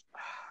fine.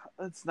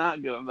 That's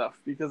not good enough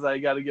because I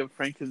got to give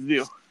Frank his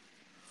due.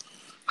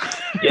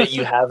 Yeah,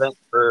 you haven't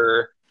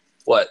for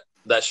what?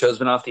 That show's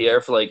been off the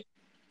air for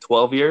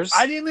 12 years.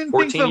 I didn't even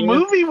think the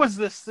movie was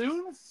this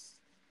soon.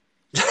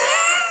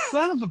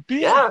 Son of a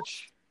bitch. Yeah.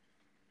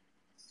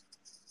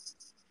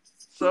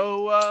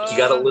 So you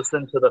got to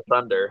listen to the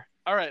thunder.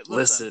 All right,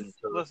 listen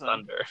to the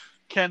thunder.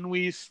 Can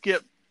we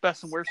skip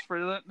best and worst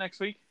for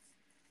next week?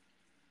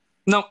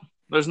 No,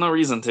 there's no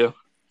reason to.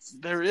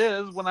 There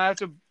is when I have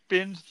to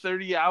binge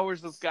 30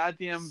 hours of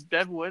goddamn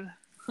Deadwood.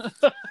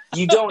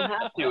 You don't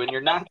have to, and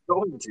you're not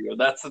going to.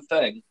 That's the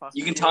thing.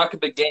 You can talk a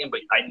big game, but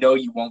I know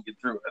you won't get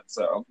through it.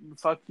 So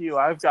fuck you.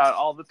 I've got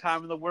all the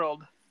time in the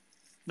world.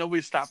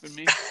 Nobody's stopping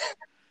me.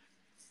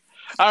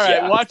 All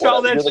right, watch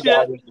all that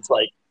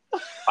shit.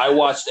 I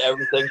watched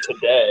everything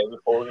today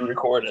before we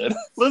recorded.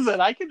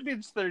 Listen, I can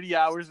binge 30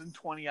 hours in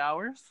 20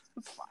 hours.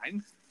 That's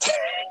fine.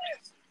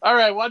 All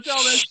right, watch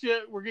all that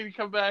shit. We're going to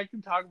come back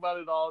and talk about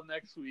it all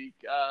next week.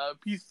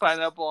 Peace,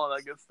 pineapple, all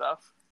that good stuff.